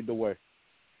gonna lead the way.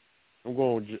 I'm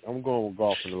going with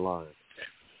Goff in the Lions.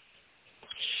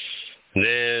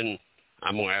 Then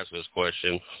I'm gonna ask this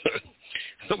question.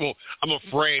 I'm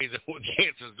afraid that what the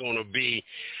answer is going to be.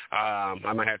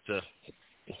 I might have to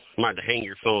hang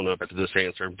your phone up after this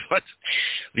answer. But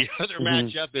the other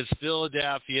matchup is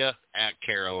Philadelphia at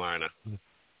Carolina.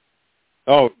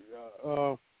 I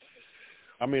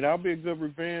mean, that'll be a good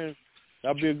revenge.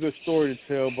 That'll be a good story to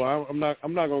tell. But I'm not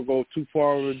gonna go too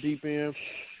far over the deep end.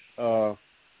 I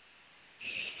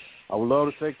would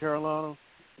love to say Carolina,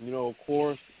 of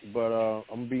course. But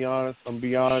I'm gonna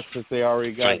be honest. Since they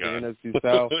already got the NFC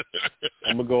South,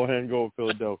 I'm gonna go ahead and go with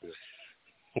Philadelphia.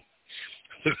 I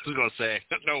was gonna say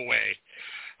no way.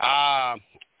 All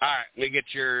right, let me get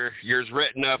yours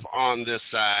written up on this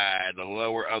side. The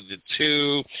lower of the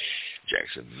two,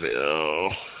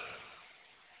 Jacksonville.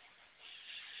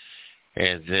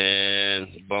 And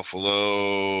then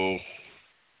Buffalo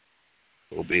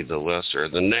will be the lesser.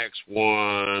 The next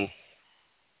one,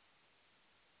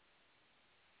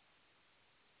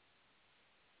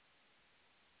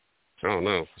 I don't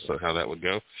know. That's not how that would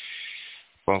go.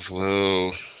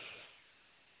 Buffalo.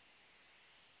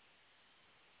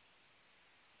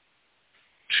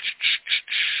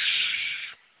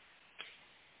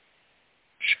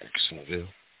 Jacksonville.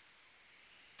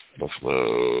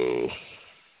 Buffalo.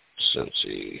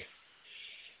 Cincy.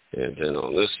 And then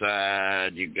on this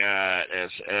side, you got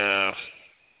SF.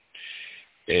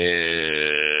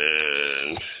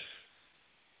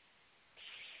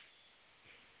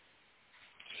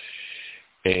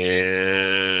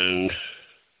 And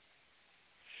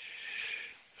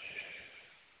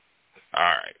all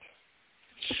right.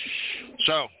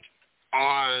 So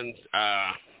on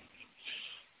I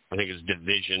think it's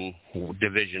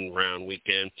division round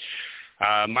weekend.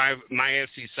 My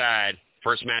AFC side,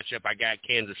 first matchup, I got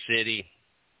Kansas City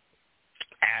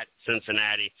at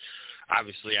Cincinnati.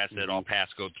 Obviously, I said all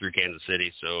paths go through Kansas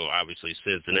City, so obviously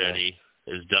Cincinnati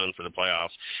is done for the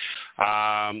playoffs.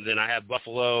 Then I have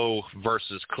Buffalo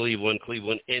versus Cleveland.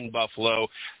 Cleveland in Buffalo.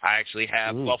 I actually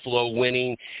have Buffalo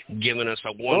winning, giving us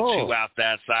a 1-2 out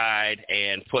that side,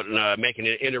 and making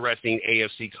an interesting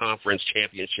AFC Conference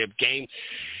Championship game.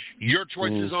 Your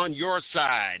choices on your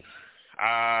side.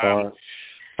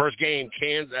 First game,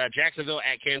 Jacksonville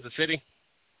at Kansas City.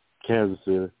 Kansas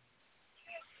City.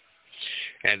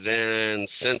 And then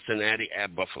Cincinnati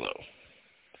at Buffalo.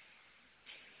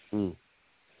 I'm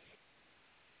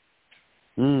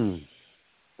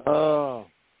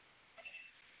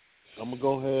going to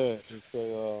go ahead and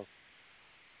say,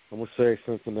 I'm going to say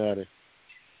Cincinnati.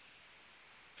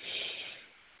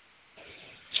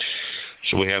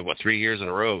 So we have, 3 years in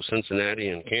a row, Cincinnati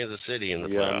and Kansas City in the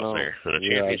playoffs there, in a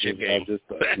championship game.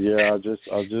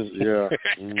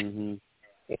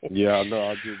 Yeah, I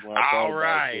know. All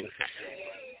right.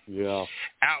 Yeah.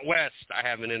 Out west, I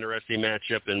have an interesting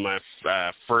matchup in my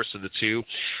first of the two.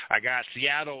 I got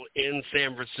Seattle in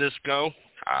San Francisco.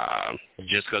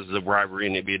 Just because of the rivalry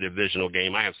and it'd be a divisional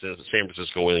game. I have San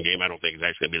Francisco winning the game. I don't think it's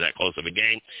actually going to be that close of a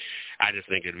game. I just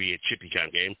think it'd be a chippy kind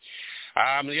of game.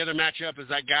 The other matchup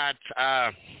is I got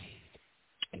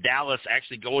Dallas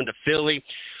actually going to Philly.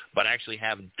 but I actually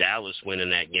have Dallas winning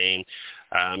that game,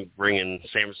 bringing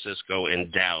San Francisco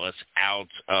and Dallas out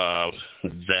of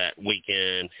that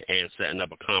weekend and setting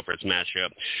up a conference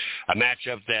matchup, a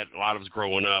matchup that a lot of us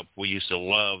growing up, we used to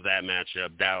love that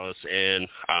matchup. Dallas and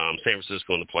San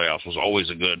Francisco in the playoffs was always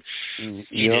a good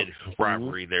heated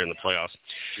rivalry there in the playoffs.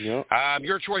 Yep.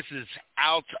 Your choices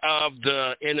out of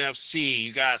the NFC.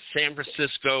 You got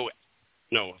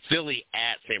Philly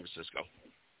at San Francisco.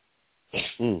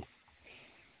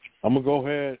 I'm gonna go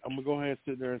ahead and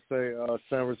sit there and say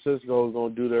San Francisco is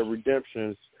gonna do their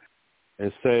redemptions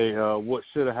and say what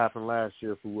should have happened last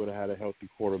year if we would have had a healthy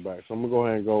quarterback. So I'm gonna go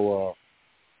ahead and go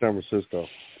San Francisco.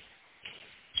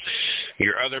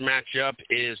 Your other matchup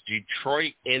is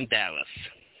Detroit and Dallas.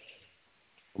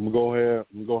 I'm gonna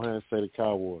go ahead and say the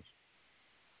Cowboys.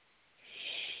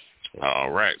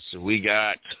 All right, so we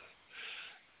got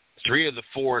 3 of the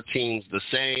 4 teams the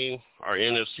same. Our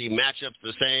NFC matchups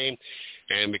the same.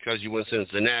 And because you went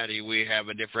Cincinnati, we have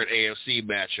a different AFC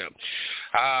matchup.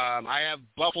 I have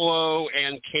Buffalo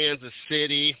and Kansas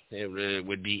City. It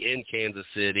would be in Kansas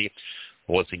City.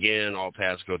 Once again, all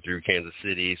paths go through Kansas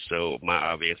City, so my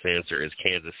obvious answer is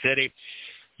Kansas City.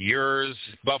 Yours,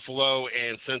 Buffalo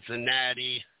and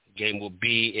Cincinnati. Game will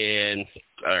be in,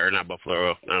 or not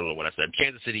Buffalo, I don't know what I said,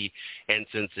 Kansas City and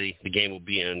Cincy. The game will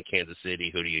be in Kansas City.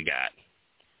 Who do you got?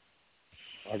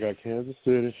 I got Kansas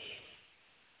City.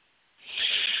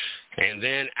 And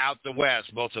then out the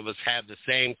West, both of us have the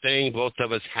same thing. Both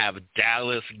of us have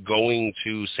Dallas going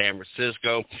to San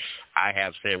Francisco. I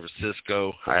have San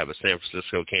Francisco. I have a San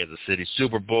Francisco-Kansas City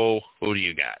Super Bowl. Who do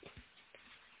you got?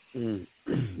 I'm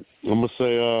gonna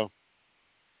say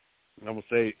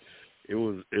it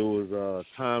was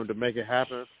time to make it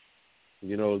happen.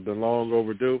 You know, it's been long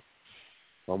overdue.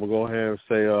 I'm gonna go ahead and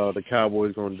say the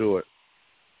Cowboys gonna do it,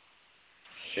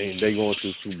 and they going to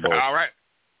the Super Bowl. All right.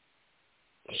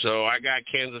 So I got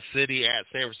Kansas City at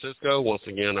San Francisco. Once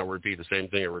again, I'll repeat the same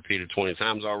thing I repeated 20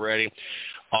 times already.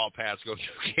 All paths go to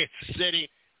Kansas City.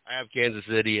 I have Kansas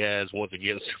City as, once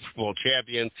again, Super Bowl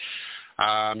champion.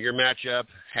 Your matchup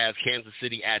has Kansas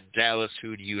City at Dallas.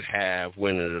 Who do you have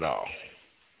winning it all?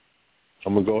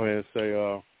 I'm going to go ahead and say,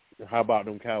 how about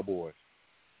them Cowboys?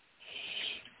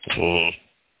 I'm going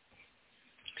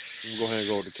to go ahead and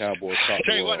go with the Cowboys.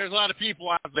 Tell you what, there's a lot of people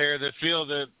out there that feel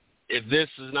that if this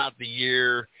is not the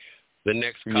year, the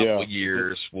next couple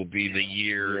years will be the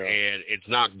year, and it's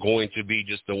not going to be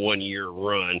just a one-year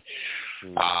run.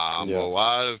 A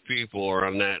lot of people are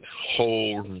on that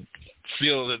whole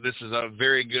feel that this is a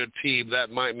very good team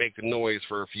that might make the noise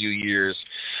for a few years.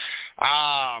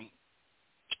 About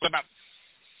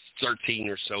 13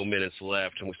 or so minutes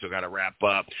left, and we still got to wrap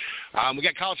up. We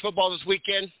got college football this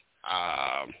weekend.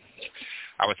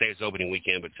 I would say it's opening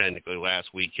weekend, but technically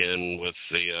last weekend with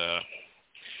the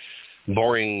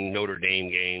boring Notre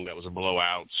Dame game. That was a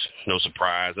blowout. No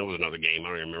surprise. That was another game. I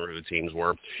don't even remember who the teams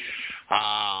were.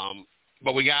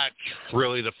 But we got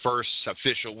really the first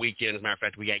official weekend. As a matter of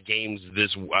fact, we got games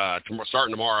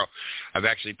starting tomorrow. I've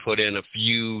actually put in a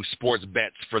few sports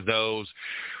bets for those.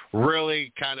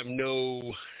 Really kind of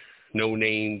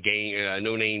no-name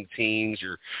teams.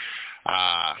 Your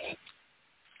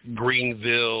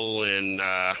Greenville and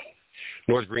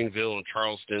North Greenville and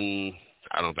Charleston.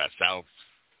 I don't know if that's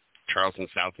Charleston,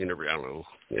 South University. I don't know.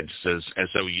 It says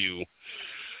SOU.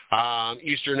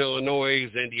 Eastern Illinois,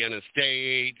 Indiana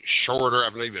State, Shorter.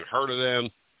 I've never even heard of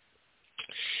them.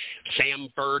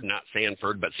 Samford, not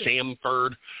Sanford, but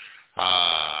Samford.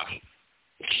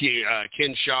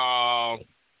 Kinshaw,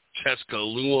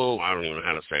 Tuscaloosa. I don't even know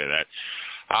how to say that.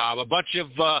 A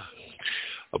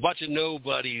bunch of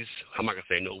nobodies. I'm not gonna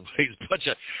say nobodies. A bunch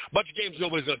of games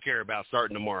nobody's gonna care about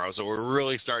starting tomorrow. So we're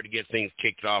really starting to get things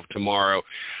kicked off tomorrow.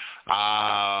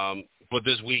 But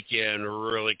this weekend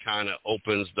really kind of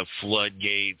opens the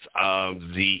floodgates of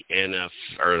the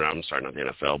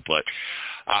NFL, but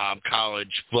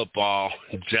college football.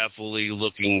 Definitely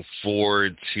looking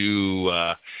forward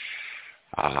to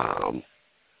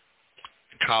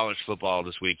college football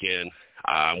this weekend.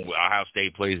 Ohio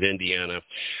State plays Indiana.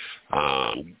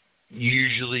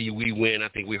 Usually we win. I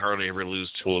think we hardly ever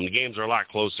lose to them. The games are a lot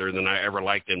closer than I ever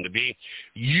like them to be.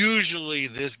 Usually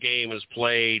this game is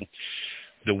played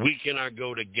the weekend I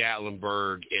go to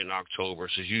Gatlinburg in October.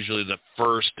 So it's usually the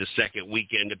first to second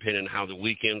weekend, depending on how the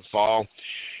weekends fall.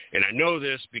 And I know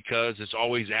this because it's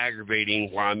always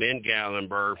aggravating while I'm in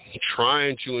Gatlinburg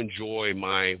trying to enjoy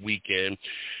my weekend.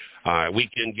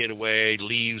 Weekend getaway,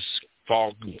 leaves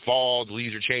fall, the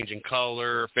leaves are changing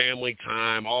color, family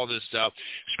time, all this stuff,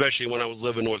 especially when I was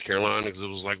living in North Carolina, because it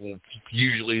was like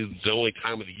usually the only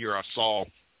time of the year I saw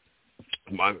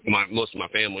most of my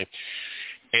family.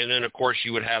 And then, of course,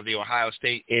 you would have the Ohio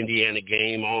State-Indiana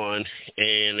game on,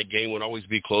 and the game would always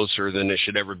be closer than it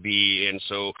should ever be. And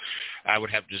so I would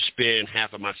have to spend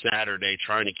half of my Saturday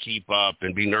trying to keep up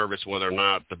and be nervous whether or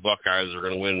not the Buckeyes are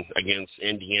going to win against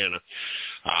Indiana.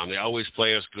 They always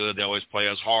play us good. They always play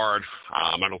us hard.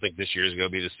 I don't think this year is going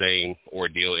to be the same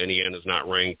ordeal. Indiana's not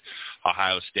ranked.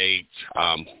 Ohio State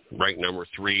ranked number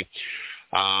 3.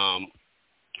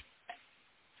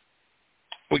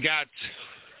 We got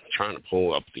trying to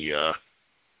pull up the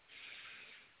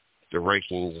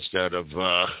rankings instead of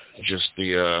just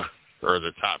the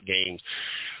top games.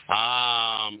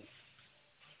 I'm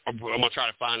going to try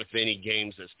to find if any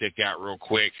games that stick out real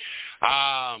quick.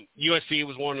 USC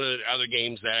was one of the other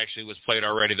games that actually was played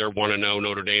already. They're 1-0.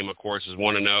 Notre Dame, of course, is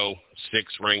 1-0.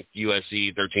 6th ranked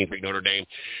USC, 13th ranked Notre Dame.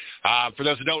 For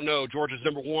those who don't know, Georgia's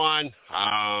number 1.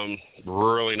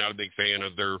 Really not a big fan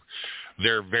of their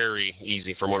They're very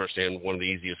easy, from what I understand, one of the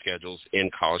easiest schedules in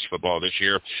college football this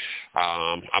year.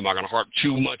 I'm not going to harp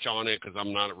too much on it because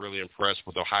I'm not really impressed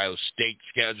with Ohio State's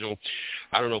schedule.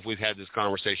 I don't know if we've had this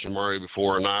conversation, Mario,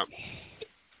 before or not.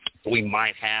 We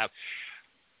might have.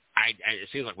 It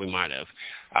seems like we might have.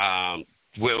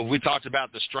 We talked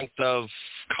about the strength of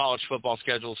college football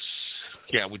schedules.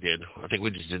 Yeah, we did. I think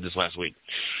we just did this last week.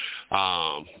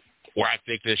 Where I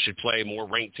think they should play more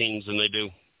ranked teams than they do.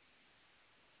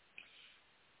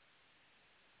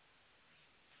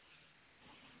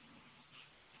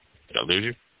 Did I lose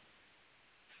you?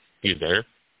 You there?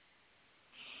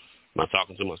 Am I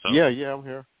talking to myself? Yeah, I'm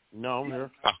here. No, I'm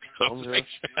here. I'm here.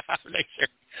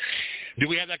 Did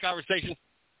we have that conversation?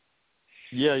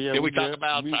 Yeah. Did we talk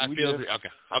about? We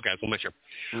Okay. So make sure.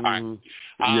 Mm-hmm. All right.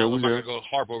 Yeah, I'm not going to go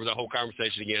harp over the whole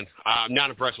conversation again. I'm not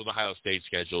impressed with Ohio State's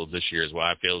schedule this year as well.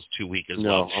 I feel it's too weak as well.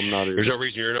 No, I'm not either. There's no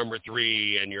reason you're number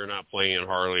 3 and you're not playing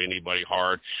hardly anybody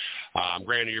hard.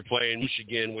 Granted, you're playing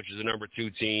Michigan, which is a number 2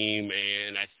 team,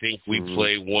 and I think we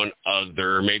play one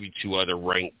other, maybe 2 other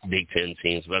ranked Big Ten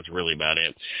teams, but that's really about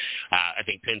it. I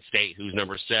think Penn State, who's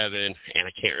number 7, and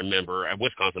I can't remember.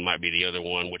 Wisconsin might be the other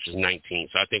one, which is 19.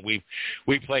 So I think we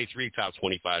play 3 top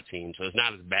 25 teams, so it's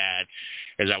not as bad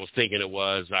as I was thinking it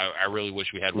was. I really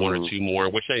wish we had 1 or 2 more,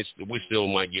 which we still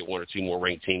might get 1 or 2 more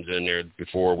ranked teams in there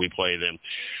before we play them.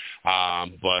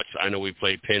 But I know we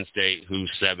played Penn State,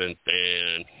 who's 7th,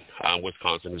 and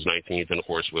Wisconsin, who's 19th, and, of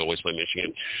course, we always play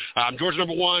Michigan. Georgia,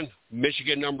 number 1,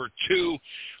 Michigan, number 2,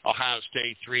 Ohio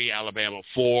State, 3, Alabama,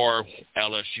 4,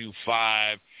 LSU,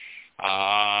 5.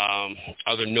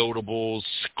 Other notables,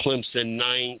 Clemson,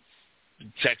 9th,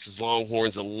 Texas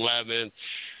Longhorns, 11th.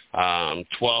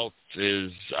 12th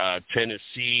is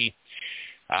Tennessee.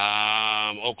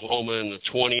 Oklahoma in the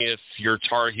 20th. Your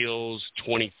Tar Heels,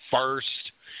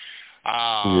 21st.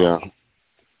 Yeah.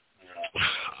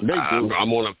 I'm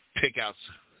going to pick out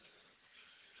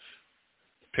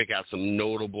some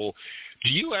notable. Do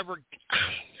you ever?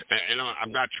 And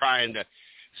I'm not trying to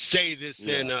say this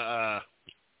in a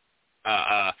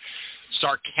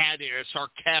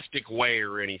sarcastic way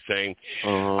or anything.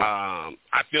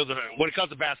 I feel that when it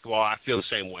comes to basketball, I feel the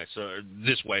same way. So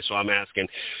I'm asking.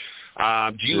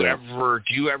 Do you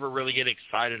ever really get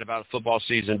excited about football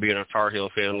season being a Tar Heel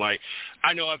fan? Like,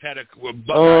 I know I've had a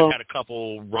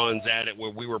couple runs at it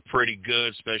where we were pretty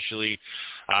good, especially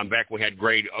back when we had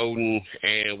Greg Oden,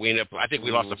 and I think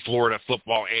we lost to Florida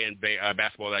football and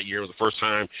basketball that year. It was the first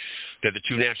time that the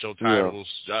 2 national titles,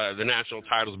 the national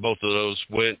titles, both of those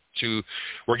were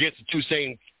against the 2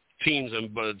 same teams,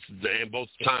 and both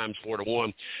times Florida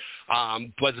won.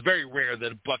 But it's very rare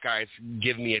that Buckeyes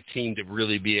give me a team to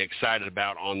really be excited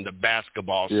about on the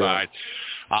basketball side.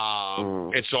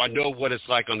 And so I know what it's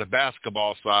like on the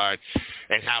basketball side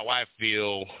and how I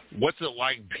feel. What's it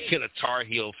like being a Tar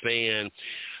Heel fan?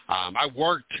 I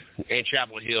worked in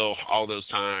Chapel Hill all those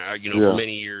times, for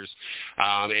many years,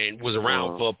 and was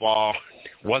around football.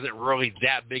 Wasn't really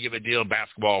that big of a deal.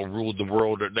 Basketball ruled the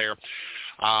world there.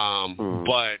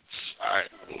 But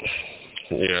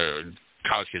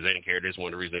college kids, they didn't care. They just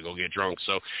wanted a reason to go get drunk.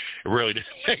 So it really didn't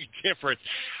make a difference.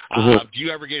 Do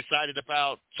you ever get excited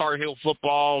about Tar Heel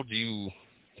football? Do you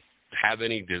have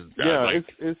any?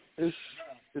 It's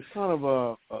kind of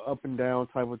a up and down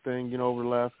type of thing. Over the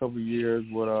last couple of years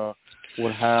with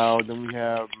Hal, then we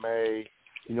have May.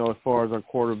 As far as our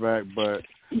quarterback, but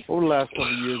over the last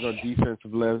couple of years, our defense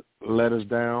have let us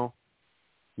down.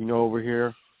 Over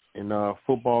here in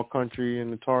football country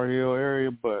in the Tar Heel area,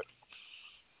 but.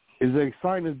 Is it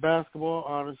exciting as basketball?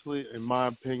 Honestly, in my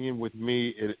opinion, with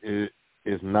me, it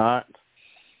is not.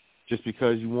 Just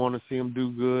because you want to see them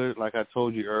do good, like I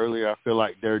told you earlier, I feel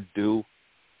like they're due.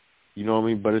 You know what I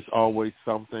mean? But it's always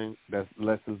something that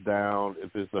lets us down.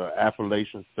 If it's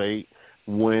Appalachian State,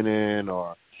 winning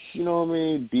or, you know what I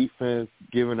mean, defense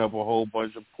giving up a whole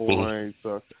bunch of points.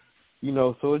 Or, you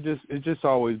know, so it's just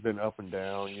always been up and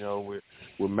down, you know, with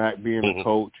Mac being a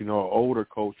coach, you know, an older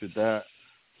coach at that.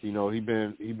 You know, he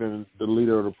been the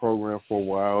leader of the program for a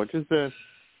while. It's just been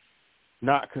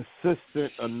not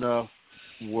consistent enough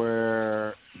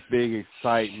where big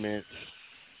excitement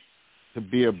to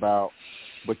be about.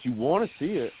 But you want to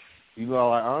see it. You know,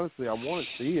 like, honestly, I want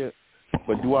to see it.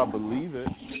 But do I believe it?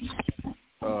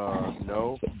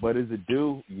 No. But is it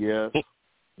due? Yes.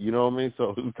 You know what I mean?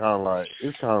 So it's kind of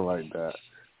like that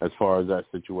as far as that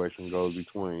situation goes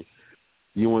between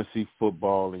UNC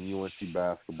football and UNC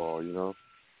basketball, you know?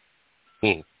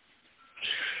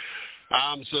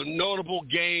 So notable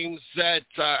games that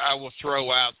I will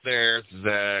throw out there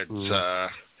that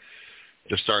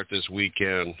to start this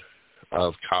weekend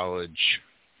of college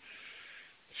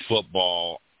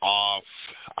football off.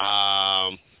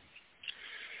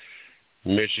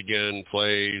 Michigan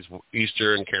plays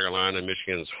Eastern Carolina.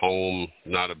 Michigan's home,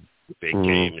 not a big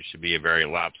game. It should be a very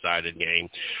lopsided game.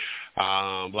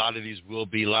 A lot of these will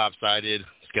be lopsided.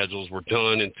 Schedules were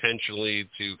done intentionally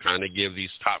to kind of give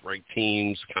these top-ranked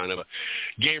teams kind of a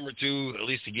game or two, at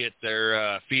least to get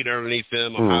their feet underneath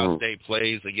them. Ohio State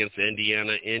plays against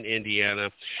Indiana in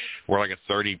Indiana. We're like a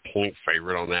 30-point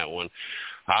favorite on that one.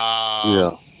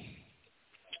 I'm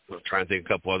trying to think of a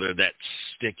couple other that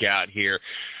stick out here.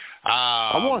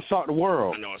 I want to shock the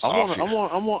world. I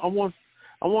want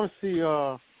to see.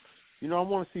 You know, I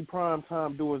want to see Prime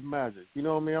Time do his magic. You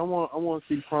know what I mean? I want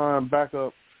to see Prime back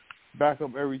up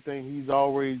everything he's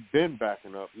always been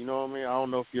backing up. You know what I mean? I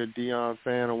don't know if you're a Deion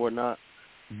fan or whatnot,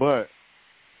 but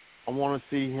I want to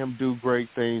see him do great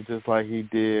things just like he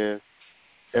did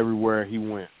everywhere he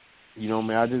went. You know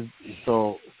what I mean?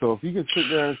 So if you can sit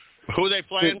there, who they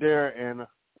playing? Sit there and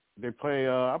they play.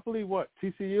 I believe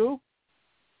TCU.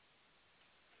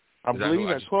 I believe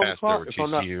at 12 o'clock.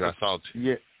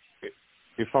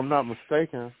 If I'm not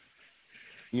mistaken.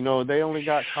 You know, they only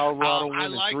got Colorado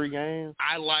winning 3 games.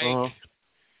 I like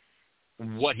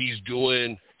what he's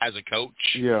doing as a coach.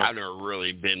 Yeah. I've never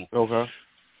really been okay.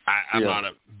 I'm not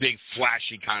a big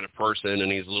flashy kind of person,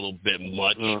 and he's a little bit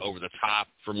much over the top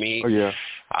for me. Oh, yeah.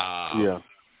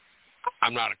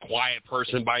 I'm not a quiet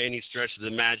person by any stretch of the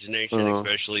imagination,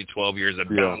 especially 12 years of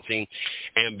balancing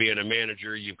and being a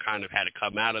manager. You've kind of had to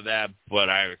come out of that, but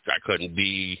I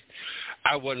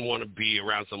wouldn't want to be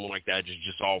around someone like that,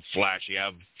 just all flashy. I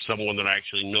have someone that I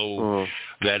actually know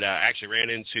that I actually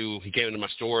ran into. He came into my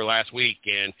store last week,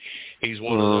 and he's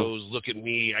one of those, look at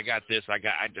me, I got this, I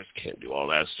just can't do all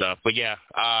that stuff. But,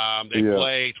 they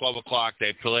play 12 o'clock.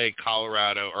 They play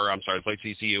they play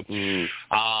TCU.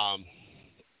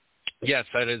 Yes,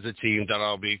 that is a team that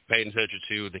I'll be paying attention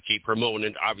to keep promoting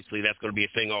it. Obviously, that's going to be a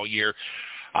thing all year.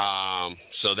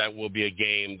 So that will be a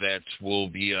game that we'll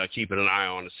be keeping an eye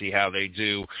on to see how they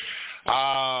do.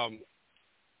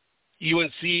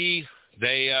 UNC,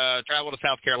 they travel to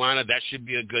South Carolina. That should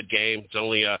be a good game. It's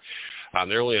only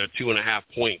they're only a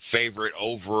 2.5-point favorite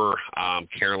over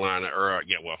Carolina,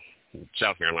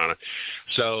 South Carolina.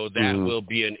 So that will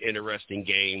be an interesting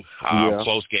game,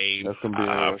 close game. That's going to be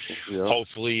interesting.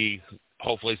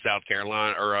 Hopefully South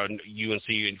Carolina or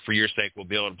UNC, for your sake, will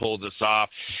be able to pull this off.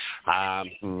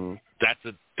 That's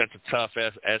a tough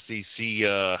SEC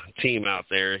team out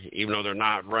there, even though they're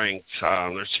not ranked.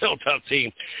 They're still a tough team.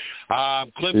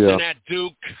 Clemson at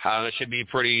Duke. That should be a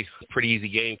pretty easy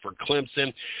game for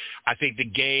Clemson. I think the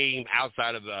game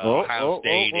outside of Ohio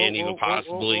State and even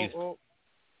possibly.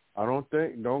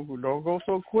 Don't go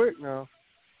so quick now.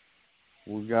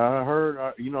 We got heard.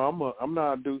 I'm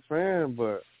not a Duke fan,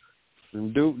 but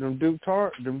them Duke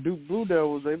Blue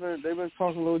Devils, they've been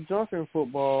talking a little junk in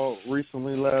football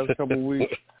recently. Last couple of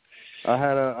weeks, I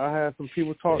had some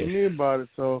people talk to me about it.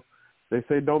 So they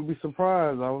say don't be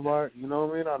surprised. I was like, you know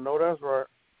what I mean? I know that's right.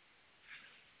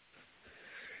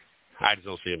 I just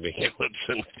don't see it being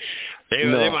Clemson. They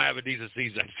might have a decent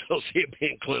season. I just don't see it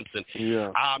being Clemson.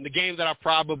 Yeah. The game that and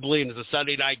it's a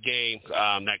Sunday night game.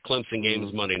 That Clemson game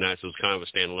is Monday night, so it's kind of a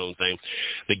standalone thing.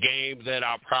 The game that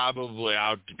I'll probably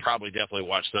definitely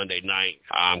watch Sunday night,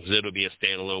 because it'll be a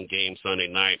standalone game Sunday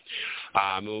night,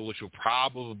 which will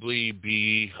probably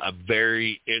be a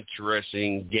very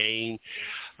interesting game.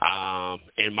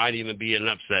 It might even be an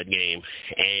upset game,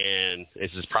 and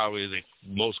this is probably the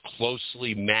most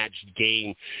closely matched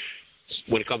game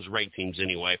when it comes to ranked teams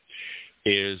anyway,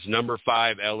 is number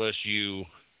 5 LSU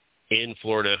in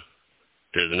Florida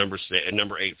to the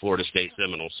number 8 Florida State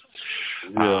Seminoles.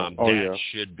 That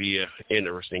should be an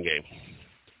interesting game.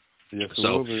 Yes,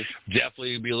 so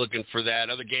definitely be looking for that.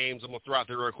 Other games I'm going to throw out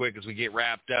there real quick as we get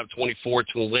wrapped up. 24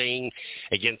 Tulane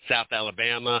against South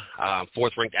Alabama.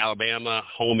 4th-ranked Alabama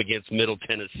home against Middle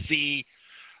Tennessee.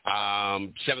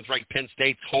 7th-ranked Penn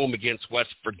State home against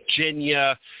West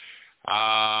Virginia.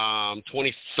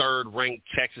 23rd ranked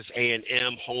Texas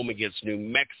A&M home against New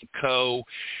Mexico.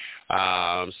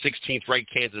 16th ranked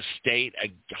Kansas State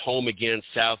home against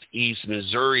Southeast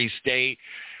Missouri State.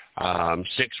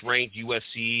 6th ranked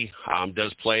USC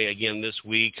does play again this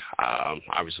week.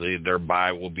 Obviously their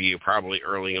bye will be probably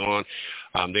early on.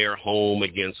 They are home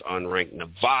against unranked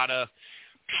Nevada.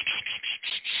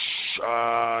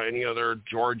 Any other?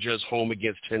 Georgia's home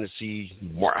against Tennessee.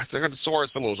 I think I saw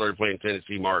someone was already playing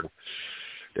Tennessee Martin.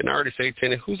 Didn't I already say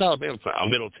Tennessee? Who's Alabama playing? Oh,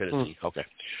 Middle Tennessee. Okay.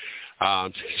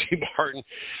 Tennessee Martin.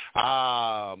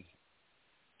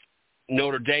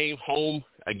 Notre Dame home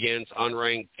against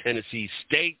unranked Tennessee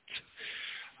State.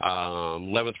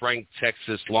 11th ranked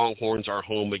Texas Longhorns are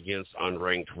home against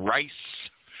unranked Rice.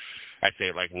 I say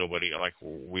it like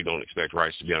we don't expect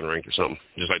Rice to be unranked or something,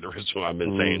 just like the rest of what I've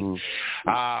been saying.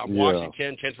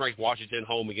 Washington, 10th ranked Washington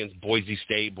home against Boise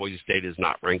State. Boise State is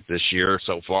not ranked this year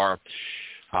so far.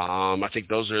 I think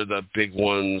those are the big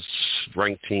ones,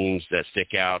 ranked teams that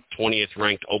stick out. 20th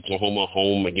ranked Oklahoma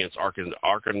home against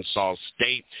Arkansas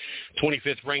State.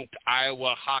 25th ranked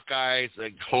Iowa Hawkeyes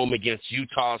home against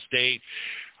Utah State.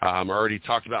 I already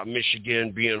talked about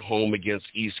Michigan being home against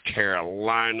East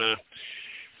Carolina.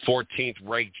 14th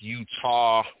ranked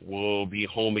Utah will be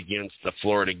home against the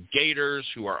Florida Gators,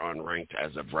 who are unranked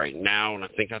as of right now, and I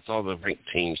think that's all the ranked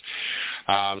teams.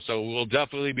 So we'll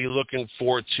definitely be looking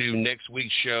forward to next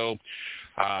week's show.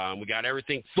 We got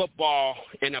everything football,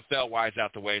 NFL-wise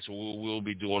out the way, so we'll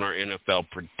be doing our NFL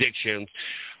predictions,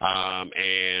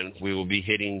 and we will be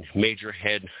hitting major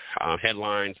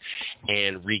headlines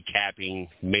and recapping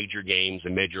major games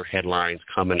and major headlines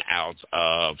coming out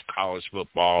of college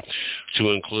football, to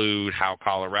include how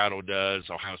Colorado does,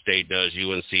 Ohio State does,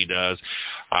 UNC does,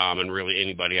 and really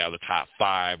anybody out of the top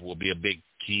 5 will be a big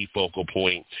key focal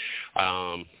point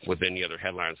with any other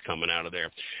headlines coming out of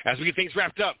there. As we get things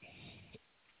wrapped up,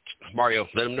 Mario,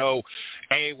 let them know,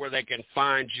 where they can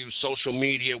find you, social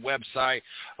media, website.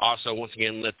 Also, once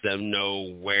again, let them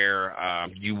know where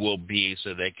you will be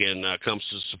so they can come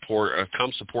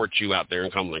support you out there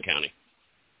in Cumberland County.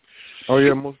 Oh,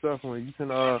 yeah, most definitely. You can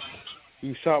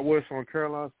shop with us on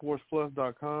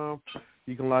CarolinaSportsPlus.com.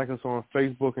 You can like us on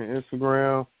Facebook and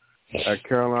Instagram at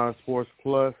Carolina Sports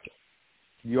Plus.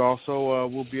 You also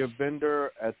will be a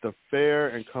vendor at the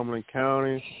fair in Cumberland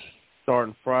County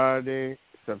starting Friday,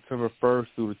 September 1st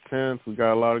through the 10th. We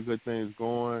got a lot of good things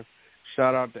going.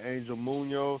 Shout out to Angel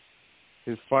Munoz.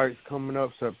 His fight's coming up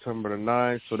September the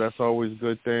 9th, so that's always a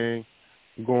good thing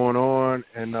going on.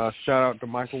 And shout out to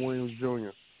Michael Williams Jr.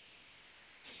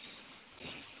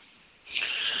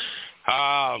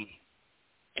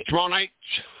 Tomorrow night,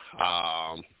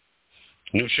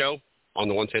 new show on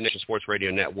the 110 Nation Sports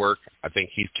Radio Network. I think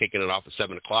he's kicking it off at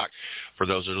 7 o'clock. For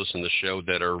those who listen to the show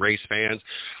that are race fans,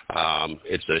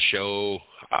 it's a show.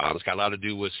 It's got a lot to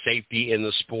do with safety in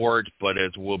the sport, but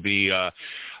it will be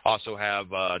also have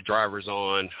drivers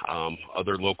on,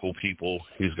 other local people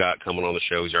he's got coming on the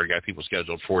show. He's already got people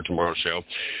scheduled for tomorrow's show.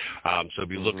 So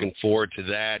be looking forward to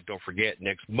that. Don't forget,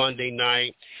 next Monday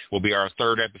night will be our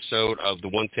 3rd episode of the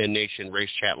 110 Nation Race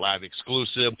Chat Live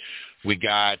exclusive. We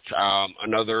got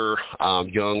another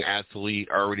young athlete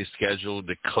already scheduled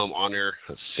to come on there.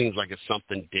 It seems like it's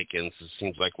something Dickens. It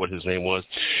seems like what his name was.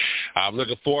 I'm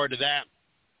looking forward to that.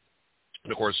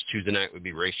 And, of course, Tuesday night would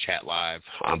be Race Chat Live.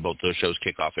 Both those shows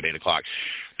kick off at 8 o'clock.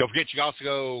 Don't forget, you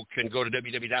also can go to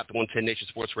www.the110 Nation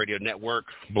Sports Radio Network,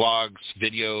 blogs,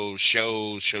 videos,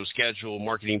 show schedule,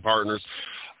 marketing partners.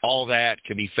 All that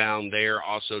can be found there.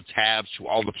 Also, tabs to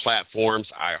all the platforms,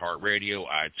 iHeartRadio,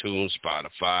 iTunes,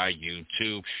 Spotify,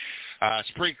 YouTube,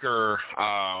 Spreaker,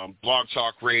 Blog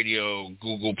Talk Radio,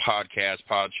 Google Podcasts,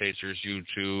 Podchasers,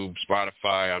 YouTube,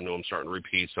 Spotify. I know I'm starting to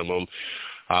repeat some of them.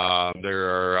 There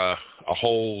are a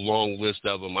whole long list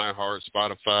of them: iHeart,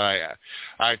 Spotify,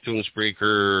 iTunes,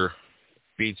 Spreaker,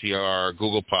 BTR,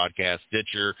 Google Podcasts,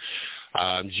 Stitcher,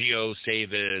 Geo,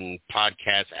 Savin,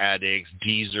 Podcast Addicts,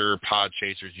 Deezer,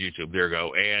 Podchasers, YouTube. There you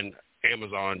go. And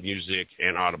Amazon Music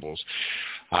and Audibles.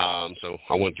 So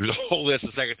I went through the whole list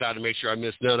a second time to make sure I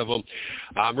missed none of them.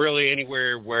 Really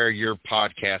anywhere where your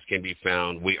podcast can be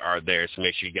found, we are there. So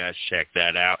make sure you guys check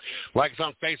that out. Like us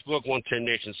on Facebook, 110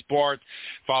 Nation Sports.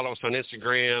 Follow us on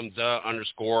Instagram,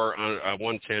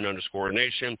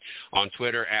 _110_Nation. On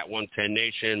Twitter at 110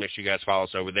 Nation. Make sure you guys follow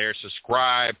us over there.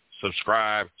 Subscribe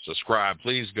subscribe.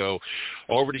 Please go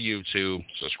over to YouTube,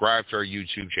 subscribe to our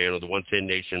YouTube channel, the 110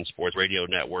 Nation Sports Radio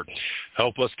Network.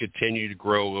 Help us continue to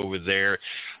grow over there,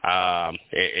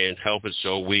 and help us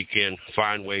so we can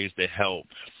find ways to help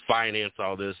finance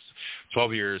all this.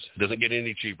 12 years doesn't get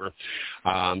any cheaper,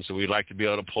 so we'd like to be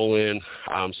able to pull in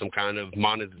some kind of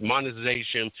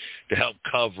monetization to help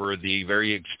cover the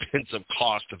very expensive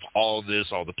cost of all this,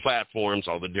 all the platforms,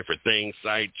 all the different things,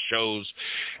 sites, shows,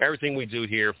 everything we do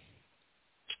here.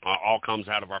 All comes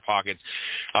out of our pockets,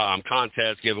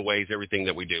 contests, giveaways, everything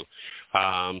that we do.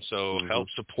 So help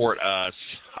support us,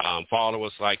 follow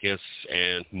us, like us,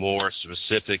 and more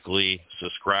specifically,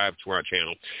 subscribe to our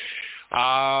channel.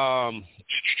 I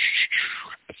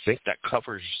think that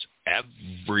covers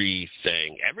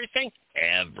everything. Everything?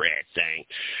 Everything.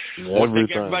 I want to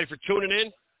thank everybody for tuning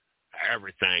in.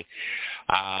 Everything.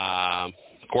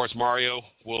 Of course, Mario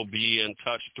will be in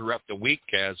touch throughout the week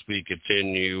as we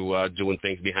continue doing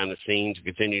things behind the scenes,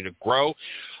 continue to grow.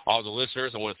 All the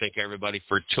listeners, I want to thank everybody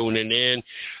for tuning in,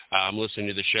 listening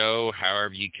to the show,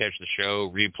 however you catch the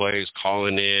show, replays,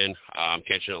 calling in,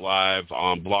 catching it live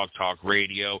on Blog Talk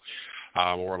Radio.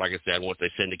 Or, like I said, once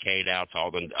they syndicate out to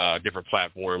all the different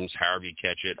platforms, however you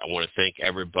catch it, I want to thank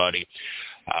everybody.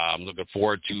 I'm looking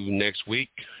forward to next week.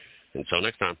 Until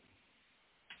next time.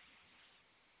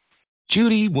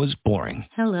 Judy was boring.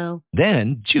 Hello.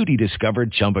 Then Judy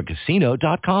discovered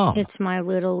ChumbaCasino.com. It's my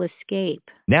little escape.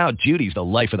 Now Judy's the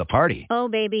life of the party. Oh,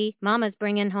 baby, mama's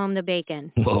bringing home the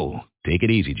bacon. Whoa, take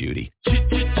it easy, Judy.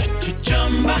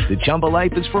 The Chumba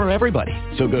life is for everybody.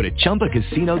 So go to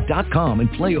ChumbaCasino.com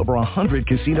and play over 100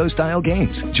 casino-style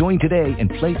games. Join today and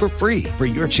play for free for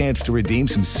your chance to redeem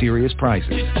some serious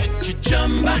prizes.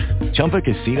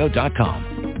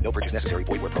 ChumbaCasino.com. No purchase necessary.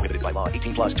 Void where prohibited by law.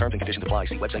 18+ terms and conditions apply.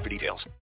 See website for details.